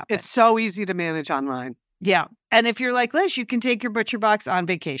all happen. It's so easy to manage online. Yeah. And if you're like Liz, you can take your Butcher Box on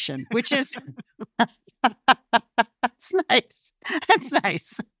vacation, which is that's nice. That's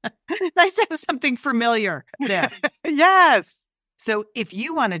nice. Nice to have something familiar there. Yes. So if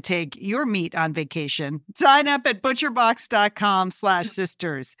you want to take your meat on vacation, sign up at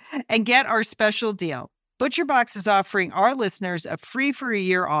butcherbox.com/sisters and get our special deal. ButcherBox is offering our listeners a free for a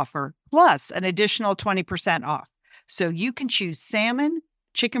year offer plus an additional 20% off. So you can choose salmon,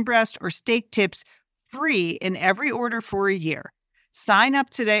 chicken breast, or steak tips free in every order for a year. Sign up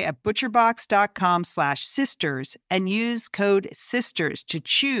today at butcherbox.com/sisters and use code SISTERS to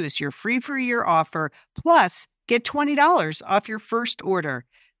choose your free for a year offer. Plus, get $20 off your first order.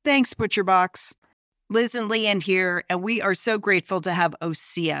 Thanks, ButcherBox. Liz and Leanne here, and we are so grateful to have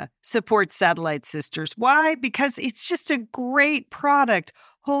Osea support Satellite Sisters. Why? Because it's just a great product.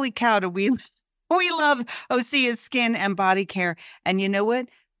 Holy cow, do we love Osea's skin and body care. And you know what?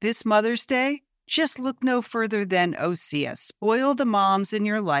 This Mother's Day, just look no further than Osea. Spoil the moms in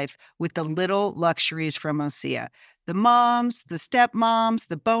your life with the little luxuries from Osea. The moms, the stepmoms,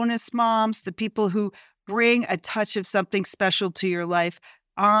 the bonus moms, the people who Bring a touch of something special to your life.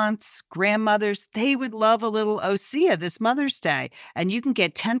 Aunts, grandmothers, they would love a little Osea this Mother's Day. And you can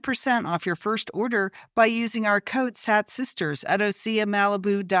get 10% off your first order by using our code SATSisters at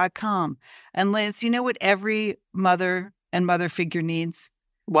OseaMalibu.com. And Liz, you know what every mother and mother figure needs?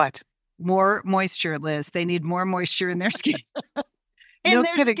 What? More moisture, Liz. They need more moisture in their skin. No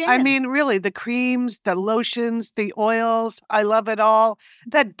kidding. I mean, really, the creams, the lotions, the oils, I love it all.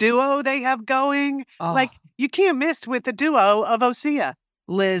 That duo they have going, like you can't miss with the duo of Osea.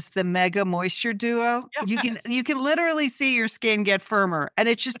 Liz, the Mega Moisture Duo. Yes. You can literally see your skin get firmer, and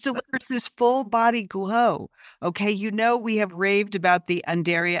it just delivers this full body glow. Okay, you know we have raved about the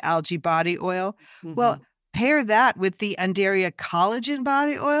Undaria Algae Body Oil. Mm-hmm. Well, pair that with the Undaria Collagen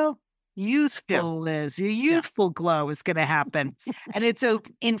Body Oil. Youthful, Liz. Your youthful glow is going to happen. And it's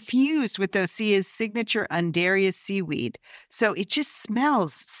infused with Osea's signature Undaria seaweed. So it just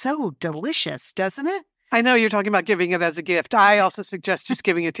smells so delicious, doesn't it? I know you're talking about giving it as a gift. I also suggest just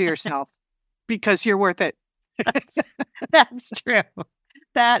giving it to yourself because you're worth it. That's true.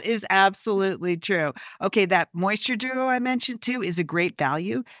 That is absolutely true. Okay, that moisture duo I mentioned too is a great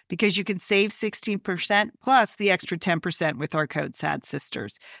value because you can save 16% plus the extra 10% with our code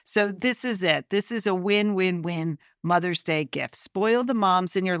SADSisters. So this is it. This is a win-win-win Mother's Day gift. Spoil the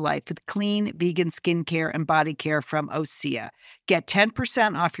moms in your life with clean vegan skincare and body care from Osea. Get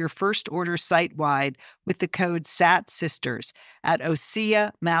 10% off your first order site-wide with the code SATSisters at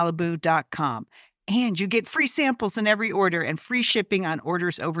OseaMalibu.com. And you get free samples in every order and free shipping on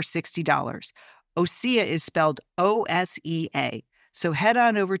orders over $60. Osea is spelled O-S-E-A. So head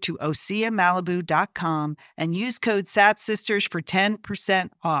on over to OseaMalibu.com and use code SATSisters for 10%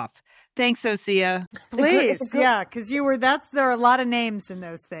 off. Thanks, Osea. Please, yeah, because there are a lot of names in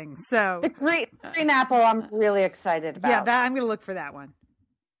those things. So The green apple, I'm really excited about. yeah, I'm going to look for that one.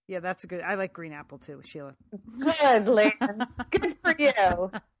 Yeah, that's a good. I like green apple too, Sheila. Good, Lynn. Good for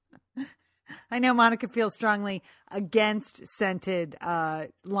you. I know Monica feels strongly against scented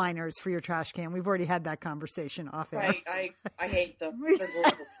liners for your trash can. We've already had that conversation off air. Right. I hate them. They're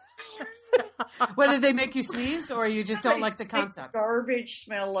horrible. What, did they make you sneeze, or you just don't like the concept? Garbage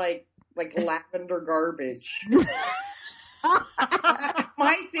smell like lavender garbage.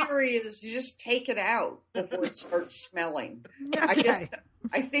 My theory is you just take it out before it starts smelling. Okay.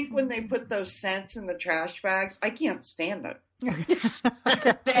 I think when they put those scents in the trash bags, I can't stand it.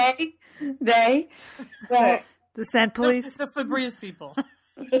 They. Well, The scent police. The Febreze people.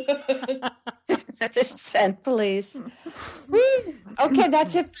 the scent police. Woo. Okay,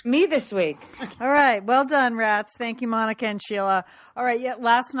 that's it for me this week. All right. Well done, Rats. Thank you, Monica and Sheila. All right. Yeah.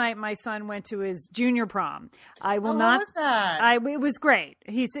 Last night, my son went to his junior prom. I will not. How was that? It was great.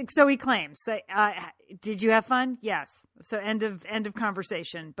 He claims. Did you have fun? Yes. So end of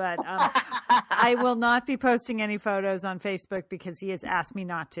conversation. But I will not be posting any photos on Facebook because he has asked me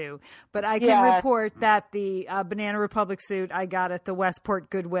not to. But I can report that the Banana Republic suit I got at the Westport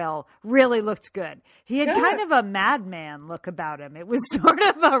Goodwill really looked good. He had kind of a madman look about him. It was sort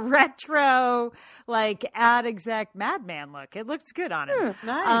of a retro, like ad exec madman look. It looked good on him.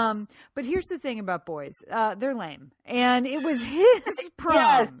 Nice. But here's the thing about boys. They're lame. And it was his prom.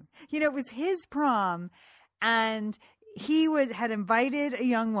 Yes. It was his prom. And he had invited a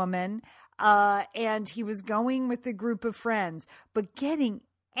young woman, and he was going with a group of friends, but getting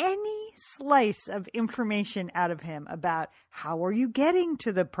any slice of information out of him about how are you getting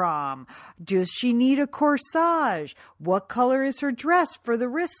to the prom? Does she need a corsage? What color is her dress for the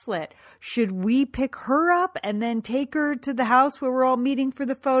wristlet? Should we pick her up and then take her to the house where we're all meeting for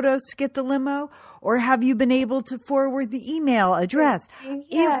the photos to get the limo? Or have you been able to forward the email address? Yes.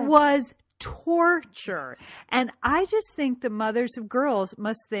 It was torture. And I just think the mothers of girls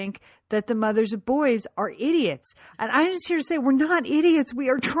must think that the mothers of boys are idiots. And I'm just here to say we're not idiots. We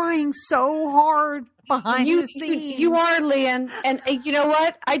are trying so hard behind the scenes. You are, Leanne. And you know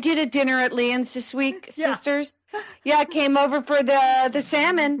what? I did a dinner at Leanne's this week, sisters. Yeah, I came over for the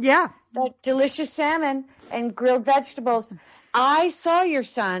salmon. Yeah. That delicious salmon and grilled vegetables. I saw your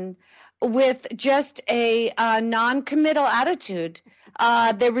son with just a non-committal attitude.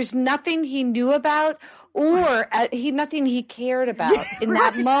 There was nothing he knew about or nothing he cared about in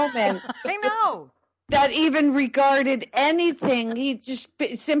that moment. I know. That even regarded anything. He just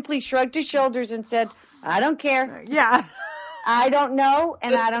simply shrugged his shoulders and said, I don't care. Yeah. I don't know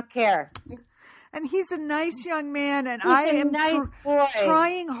and I don't care. And he's a nice young man, and He's I a am nice boy.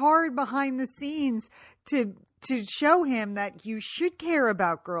 trying hard behind the scenes to show him that you should care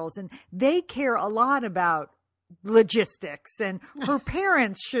about girls, and they care a lot about logistics, and her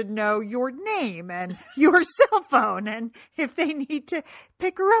parents should know your name and your cell phone, and if they need to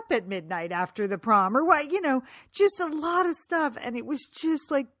pick her up at midnight after the prom or what, just a lot of stuff. And it was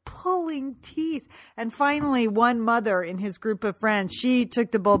just like pulling teeth. And finally, one mother in his group of friends, she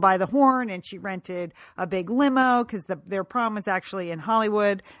took the bull by the horn and she rented a big limo because their prom was actually in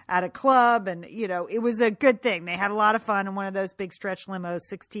Hollywood at a club. And, it was a good thing. They had a lot of fun in one of those big stretch limos,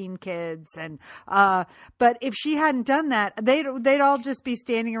 16 kids. And, but if she hadn't done that, they'd all just be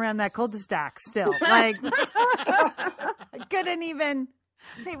standing around that cul-de-sac still. Like, I couldn't even,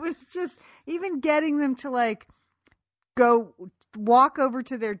 it was just even getting them to like go walk over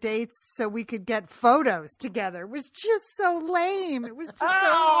to their dates so we could get photos together was just so lame. It was just so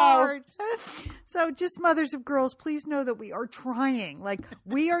hard. So just mothers of girls, please know that we are trying. Like,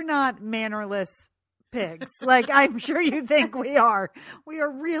 we are not mannerless pigs. Like, I'm sure you think we are. We are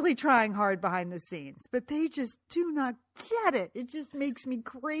really trying hard behind the scenes, but they just do not get it. It just makes me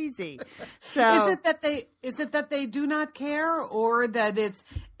crazy. So is it that they do not care, or that it's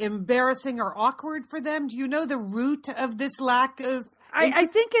embarrassing or awkward for them? Do you know the root of this lack of I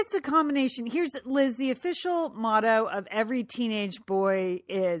think it's a combination. Here's, Liz, the official motto of every teenage boy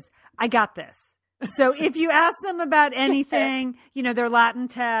is, I got this. So if you ask them about anything, their Latin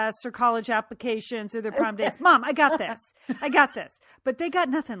tests or college applications or their prom dates, Mom, I got this. I got this. But they got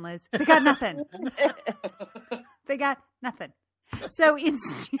nothing, Liz. They got nothing. They got nothing. So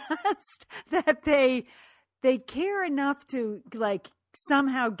it's just that they care enough to like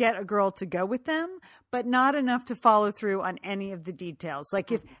somehow get a girl to go with them, but not enough to follow through on any of the details.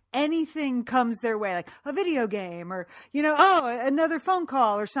 Like if anything comes their way, like a video game or, another phone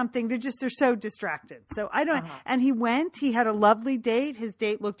call or something, they're so distracted. So I don't, and he had a lovely date. His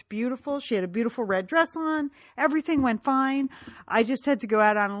date looked beautiful. She had a beautiful red dress on. Everything went fine. I just had to go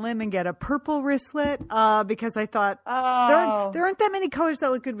out on a limb and get a purple wristlet, because I thought there aren't that many colors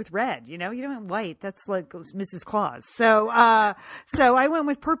that look good with red. You don't want white. That's like Mrs. Claus. So I went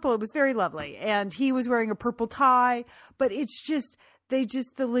with purple. It was very lovely. And he was wearing a purple tie, but it's just,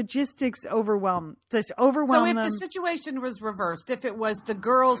 the logistics overwhelm them. So if the situation was reversed, if it was the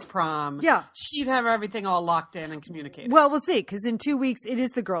girls' prom, she'd have everything all locked in and communicated. Well, we'll see, because in 2 weeks, it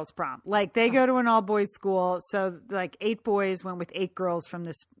is the girls' prom. Like, they go to an all-boys school, so, like, 8 boys went with 8 girls from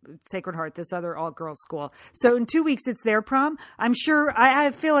this Sacred Heart, this other all-girls school. So in 2 weeks, it's their prom. I'm sure,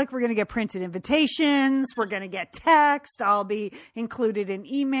 I feel like we're going to get printed invitations, we're going to get text, I'll be included in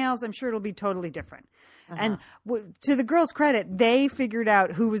emails. I'm sure it'll be totally different. And to the girls' credit, they figured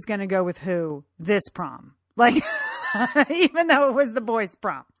out who was going to go with who this prom. Like, even though it was the boys'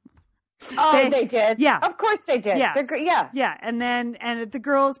 prom. Oh, they did? Yeah. Of course they did. Yeah. Yeah. And at the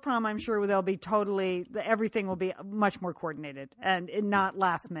girls' prom, I'm sure they'll be everything will be much more coordinated and not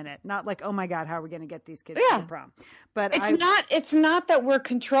last minute. Not like, oh my God, how are we going to get these kids to the prom? But it's not that we're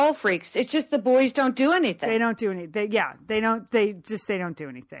control freaks. It's just the boys don't do anything. They don't do anything. They don't do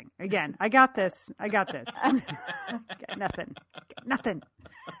anything. Again, I got this. Nothing.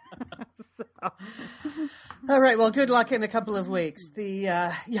 All right. Well, good luck in a couple of weeks.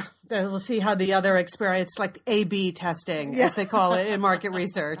 We'll see how the other experience, like A/B testing, as they call it in market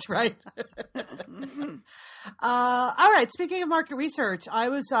research, right? All right. Speaking of market research, I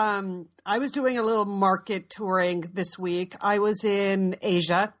was doing a little market touring this week. I was in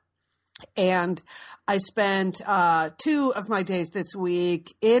Asia. And I spent 2 of my days this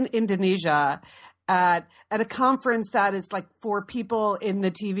week in Indonesia at a conference that is like for people in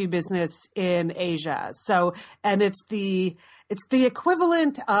the TV business in Asia. So, and it's the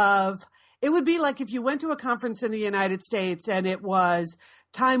equivalent of, it would be like if you went to a conference in the United States and it was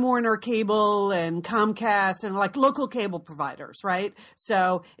Time Warner Cable and Comcast and like local cable providers, right?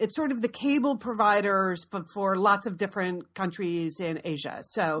 So it's sort of the cable providers, but for lots of different countries in Asia.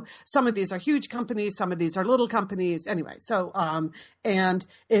 So some of these are huge companies, some of these are little companies. Anyway, so, and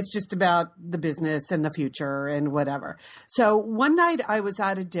it's just about the business and the future and whatever. So one night I was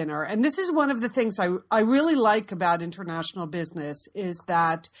at a dinner, and this is one of the things I really like about international business is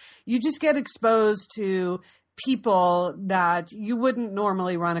that you just get exposed to people that you wouldn't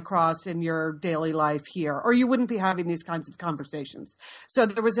normally run across in your daily life here, or you wouldn't be having these kinds of conversations. So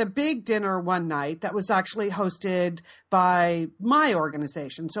there was a big dinner one night that was actually hosted by my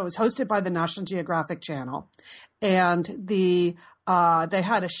organization. So it was hosted by the National Geographic Channel, and they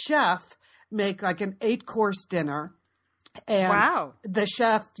had a chef make like an 8-course dinner. And wow. The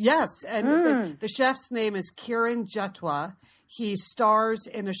chef, yes. And the chef's name is Kiran Jetwa. He stars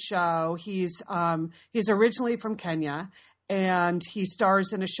in a show. He's originally from Kenya, and he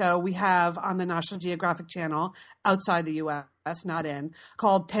stars in a show we have on the National Geographic Channel outside the U.S. not in,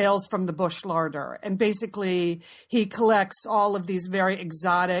 called Tales from the Bush Larder. And basically he collects all of these very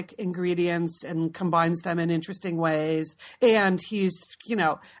exotic ingredients and combines them in interesting ways. And he's,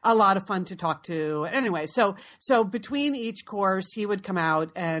 a lot of fun to talk to. Anyway, so between each course, he would come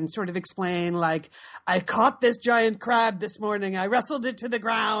out and sort of explain, like, I caught this giant crab this morning. I wrestled it to the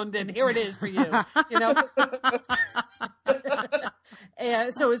ground and here it is for you,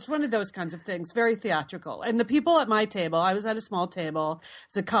 And so it's one of those kinds of things, very theatrical. And the people at my table, I was at a small table.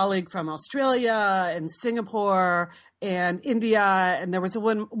 It's a colleague from Australia and Singapore and India, and there was a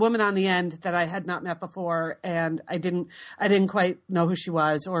woman on the end that I had not met before, and I didn't quite know who she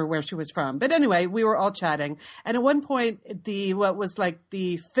was or where she was from. But anyway, we were all chatting, and at one point, what was like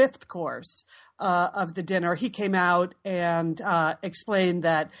the fifth course of the dinner, he came out and explained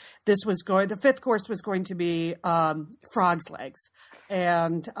that the fifth course was going to be frog's legs,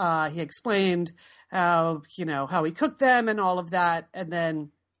 and he explained how he cooked them and all of that, and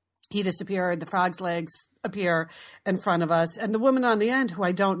then he disappeared. The frog's legs appear in front of us. And the woman on the end, who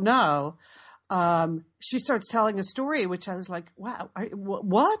I don't know, she starts telling a story, which I was like, wow,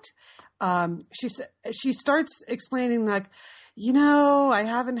 what? She starts explaining, like, I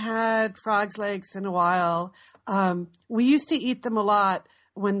haven't had frog's legs in a while. We used to eat them a lot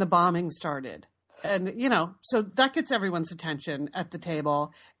when the bombing started. And, so that gets everyone's attention at the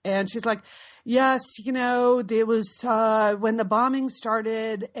table. And she's like, yes, it was when the bombing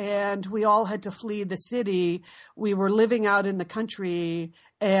started and we all had to flee the city. We were living out in the country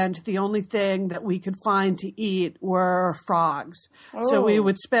and the only thing that we could find to eat were frogs. Oh. So we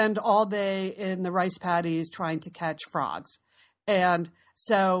would spend all day in the rice paddies trying to catch frogs. And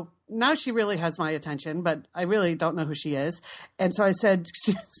so now she really has my attention, but I really don't know who she is. And so I said,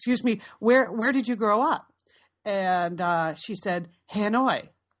 excuse me, where did you grow up? And she said, Hanoi.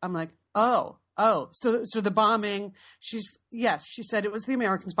 I'm like, oh. So the bombing, she said it was the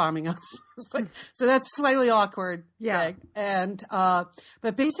Americans bombing us. Like, so that's slightly awkward. Yeah. Thing. And,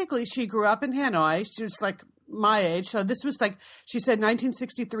 but basically she grew up in Hanoi. She was like my age. So this was like, she said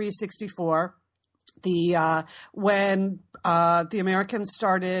 1963, 64. When the Americans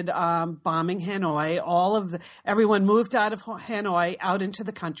started bombing Hanoi, everyone moved out of Hanoi out into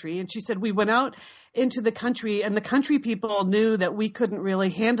the country. And she said, we went out into the country and the country people knew that we couldn't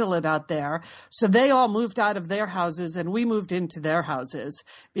really handle it out there. So they all moved out of their houses and we moved into their houses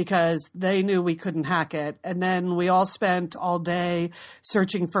because they knew we couldn't hack it. And then we all spent all day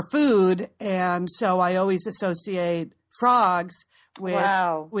searching for food. And so I always associate frogs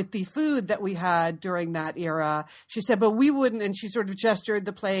with the food that we had during that era. She said, but we wouldn't, and she sort of gestured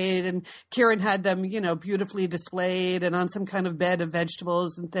the plate, and Kieran had them, beautifully displayed and on some kind of bed of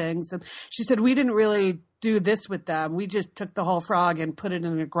vegetables and things. And she said, we didn't really do this with them. We just took the whole frog and put it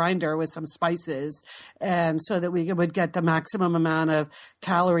in a grinder with some spices, and so that we would get the maximum amount of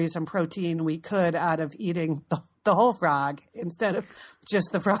calories and protein we could out of eating the whole frog instead of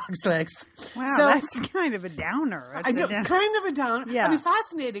just the frog's legs. Wow, so, that's kind of a downer. I know, kind of a downer. Yeah. I mean,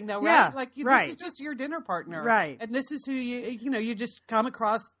 fascinating though, right? Yeah, like right. This is just your dinner partner. Right. And this is who you just come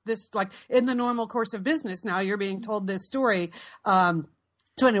across this, like, in the normal course of business. Now you're being told this story.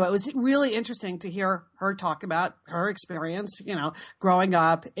 So anyway, it was really interesting to hear her talk about her experience, growing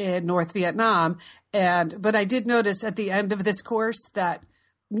up in North Vietnam. But I did notice at the end of this course that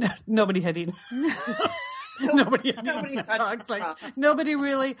nobody had eaten. Nobody touched like nobody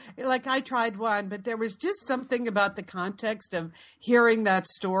really, like, I tried one, but there was just something about the context of hearing that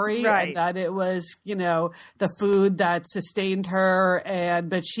story, right, and that it was, the food that sustained her,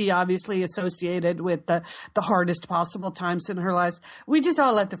 but she obviously associated with the hardest possible times in her life. We just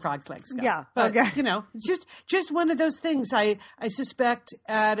all let the frog's legs go. Yeah. But, okay. Just one of those things. I suspect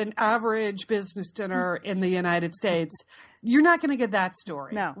at an average business dinner in the United States, you're not going to get that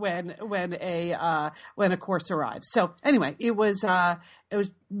story when a course arrives. So anyway, it was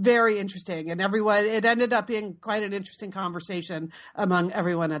very interesting, and it ended up being quite an interesting conversation among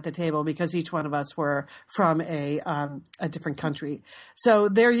everyone at the table because each one of us were from a different country. So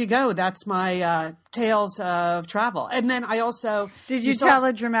there you go. That's my tales of travel. And then I also did you tell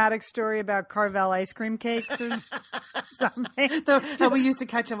a dramatic story about Carvel ice cream cakes or something? So we used to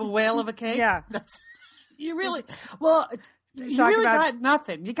catch a whale of a cake. Yeah. You really, well, you really got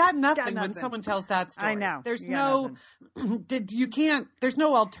nothing. You got nothing when someone tells that story. I know. There's no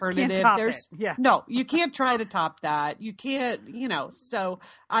alternative. Can't top it. Yeah. No, you can't try to top that. You can't, so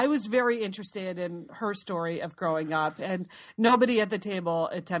I was very interested in her story of growing up, and nobody at the table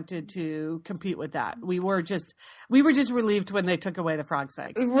attempted to compete with that. We were just relieved when they took away the frog's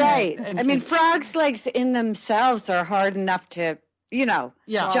legs. Right. I mean, frog's legs in themselves are hard enough to,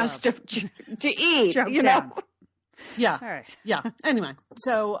 just to eat, Choke down. Yeah. All right. Yeah. Anyway,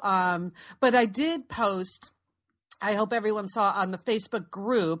 so, but I did post, I hope everyone saw on the Facebook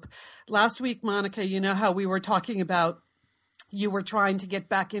group last week, Monica, you know how we were talking about you were trying to get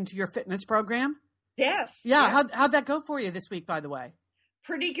back into your fitness program? Yes. Yeah. yes. How'd that go for you this week, by the way?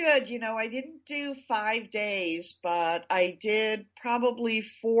 Pretty good. I didn't do 5 days, but I did probably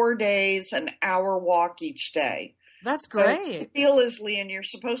 4 days, an hour walk each day. That's So great. the deal is, Leon, you're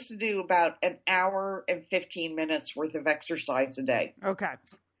supposed to do about an hour and 15 minutes worth of exercise a day. Okay.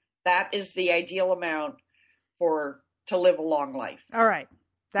 That is the ideal amount to live a long life. All right.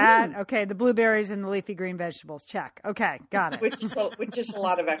 Okay, the blueberries and the leafy green vegetables. Check. Okay, got it. Which is a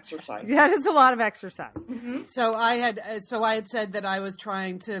lot of exercise. That is a lot of exercise. So I had said that I was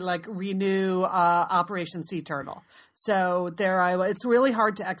trying to like renew Operation Sea Turtle. So it's really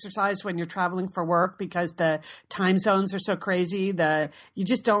hard to exercise when you're traveling for work because the time zones are so crazy. You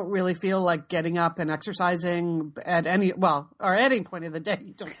just don't really feel like getting up and exercising at any point of the day.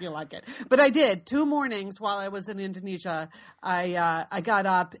 You don't feel like it. But I did 2 mornings while I was in Indonesia. I got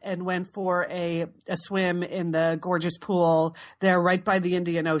up and went for a swim in the gorgeous pool there right by the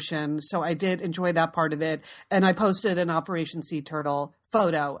Indian Ocean. So I did enjoy that part of it. And I posted an Operation Sea Turtle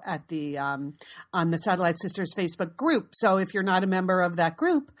photo at the on the Satellite Sisters Facebook group. So if you're not a member of that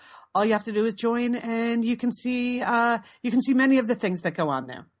group, all you have to do is join, and you can see many of the things that go on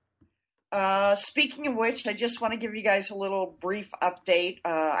there. Speaking of which, I just want to give you guys a little brief update.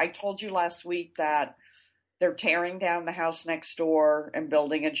 I told you last week that they're tearing down the house next door and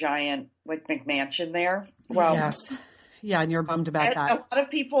building a giant McMansion there. Well, yes. Yeah, and you're bummed about that. A lot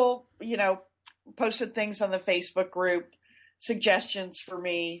of people, posted things on the Facebook group, suggestions for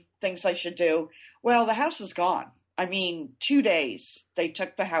me, things I should do. Well, the house is gone. 2 days they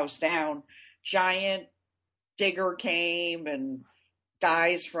took the house down. Giant digger came and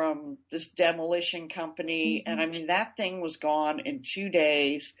guys from this demolition company. Mm-hmm. And that thing was gone in 2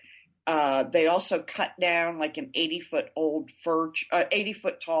 days. They also cut down like an 80-foot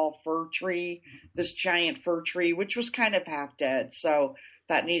tall fir tree, this giant fir tree, which was kind of half dead. So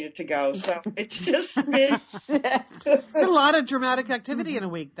that needed to go. So it's just it's a lot of dramatic activity in a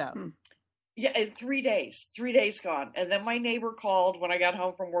week, though. Yeah, in 3 days. 3 days gone. And then my neighbor called when I got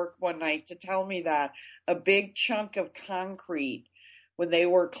home from work one night to tell me that a big chunk of concrete, when they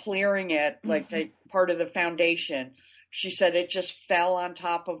were clearing it, like part of the foundation, she said it just fell on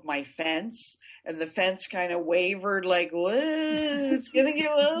top of my fence, and the fence kind of wavered like, whoa, it's going to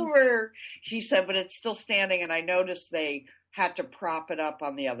go over. She said, but it's still standing, and I noticed they had to prop it up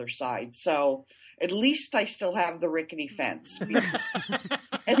on the other side. So at least I still have the rickety fence.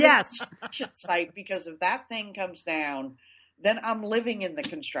 And yes. The construction site, because if that thing comes down, then I'm living in the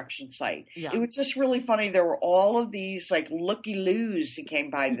construction site. Yeah. It was just really funny. There were all of these like looky-loos who came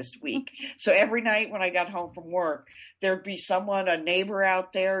by this week. So every night when I got home from work, there'd be a neighbor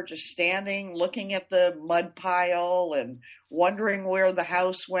out there just standing, looking at the mud pile and wondering where the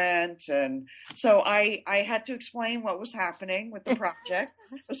house went. And so I had to explain what was happening with the project.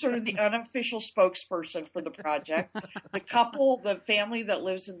 I was sort of the unofficial spokesperson for the project. The family that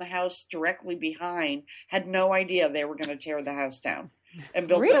lives in the house directly behind had no idea they were going to tear the house down and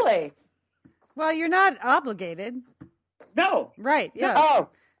build. Really? Well, you're not obligated. No. Right. Yeah. Oh.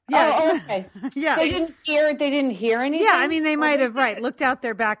 Yeah. Oh, okay. Yeah. They didn't hear anything? Yeah, they might have did. looked out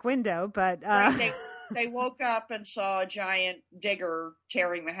their back window, but Right, they woke up and saw a giant digger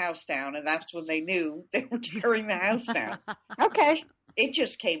tearing the house down, and that's when they knew they were tearing the house down. Okay. It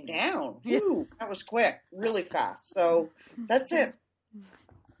just came down. Ooh, that was quick, really fast. So that's it.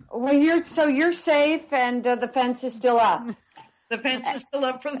 Well, you're safe, and the fence is still up. The fence is still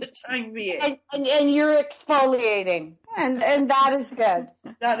up for the time being. And you're exfoliating, and that is good.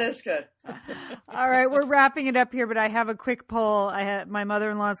 That is good. all right, we're wrapping it up here, but I have a quick poll. My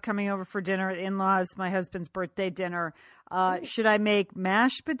mother-in-law's coming over for dinner, in-laws, my husband's birthday dinner. Should I make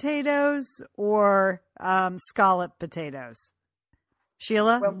mashed potatoes or scallop potatoes?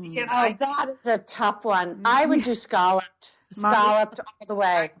 Sheila? Well, that is a tough one. I would do scalloped all the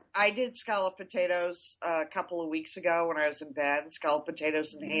way. I did scalloped potatoes a couple of weeks ago when I was in bed. Scalloped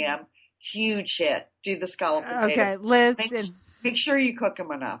potatoes and ham. Huge hit. Do the scalloped potatoes. Okay, Liz. Make sure you cook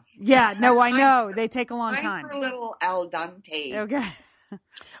them enough. Yeah, no, I know. They take a long time. Mine were a little al dente. Okay.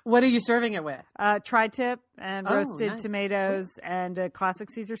 What are you serving it with? Tri-tip and roasted nice. Tomatoes and a classic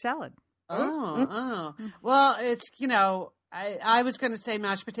Caesar salad. Oh. Well, it's, I was going to say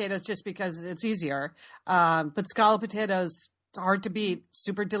mashed potatoes just because it's easier. But scalloped potatoes, It's hard to beat.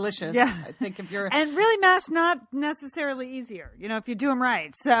 Super delicious. Yeah. I think if you're And really mashed, not necessarily easier, if you do them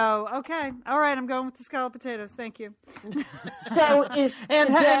right. So, okay. All right. I'm going with the scalloped potatoes. Thank you. So is and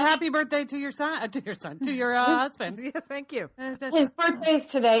today, happy birthday to your son, to your husband. Yeah, thank you. his birthday's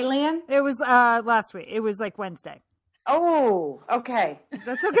today, Leanne? It was last week. It was like Wednesday. Oh, okay.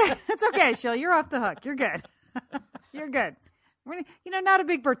 That's okay. That's okay, Sheila. You're off the hook. You're good. You're good. We're, not a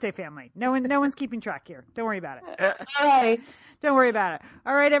big birthday family. No one's keeping track here. Don't worry about it. All right. Don't worry about it.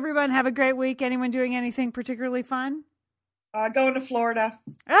 All right, everyone. Have a great week. Anyone doing anything particularly fun? Going to Florida.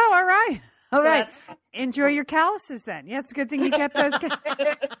 Oh, all right. All right. That's- Enjoy your calluses then. Yeah, it's a good thing you kept those.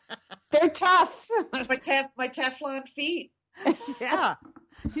 They're tough. my Teflon feet. Yeah.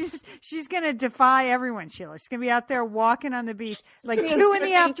 She's going to defy everyone, Sheila. She's going to be out there walking on the beach like 2 in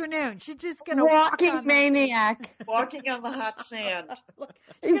the afternoon. She's just going to Walking maniac. Walking on the hot sand.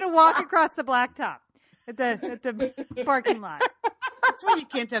 She's going to walk across the blacktop at the parking lot. That's why you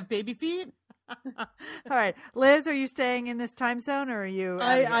can't have baby feet. All right. Liz, are you staying in this time zone or are you?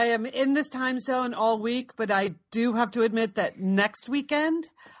 I am in this time zone all week, but I do have to admit that next weekend,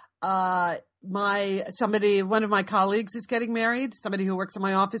 one of my colleagues is getting married, somebody who works in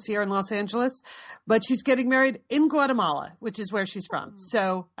my office here in Los Angeles, but she's getting married in Guatemala, which is where she's from.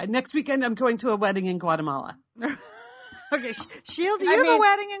 So next weekend I'm going to a wedding in Guatemala. Okay, Sheila, do you have a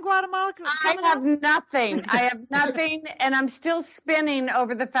wedding in Guatemala? I have nothing. I have nothing, and I'm still spinning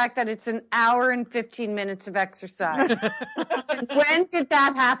over the fact that it's an hour and 15 minutes of exercise. When did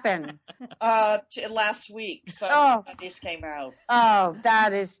that happen? Last week. So studies came out. Oh,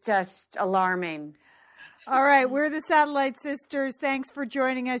 that is just alarming. All right, we're the Satellite Sisters. Thanks for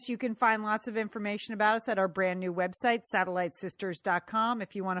joining us. You can find lots of information about us at our brand new website, satellitesisters.com,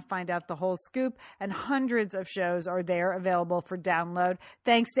 if you want to find out the whole scoop. And hundreds of shows are there available for download.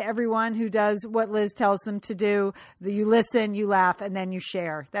 Thanks to everyone who does what Liz tells them to do. You listen, you laugh, and then you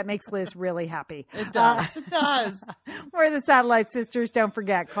share. That makes Liz really happy. It does. It does. We're the Satellite Sisters. Don't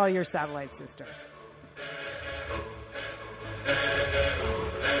forget, call your Satellite Sister.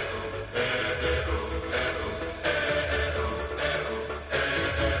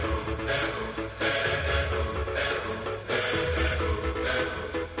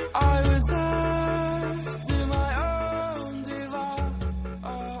 I was there.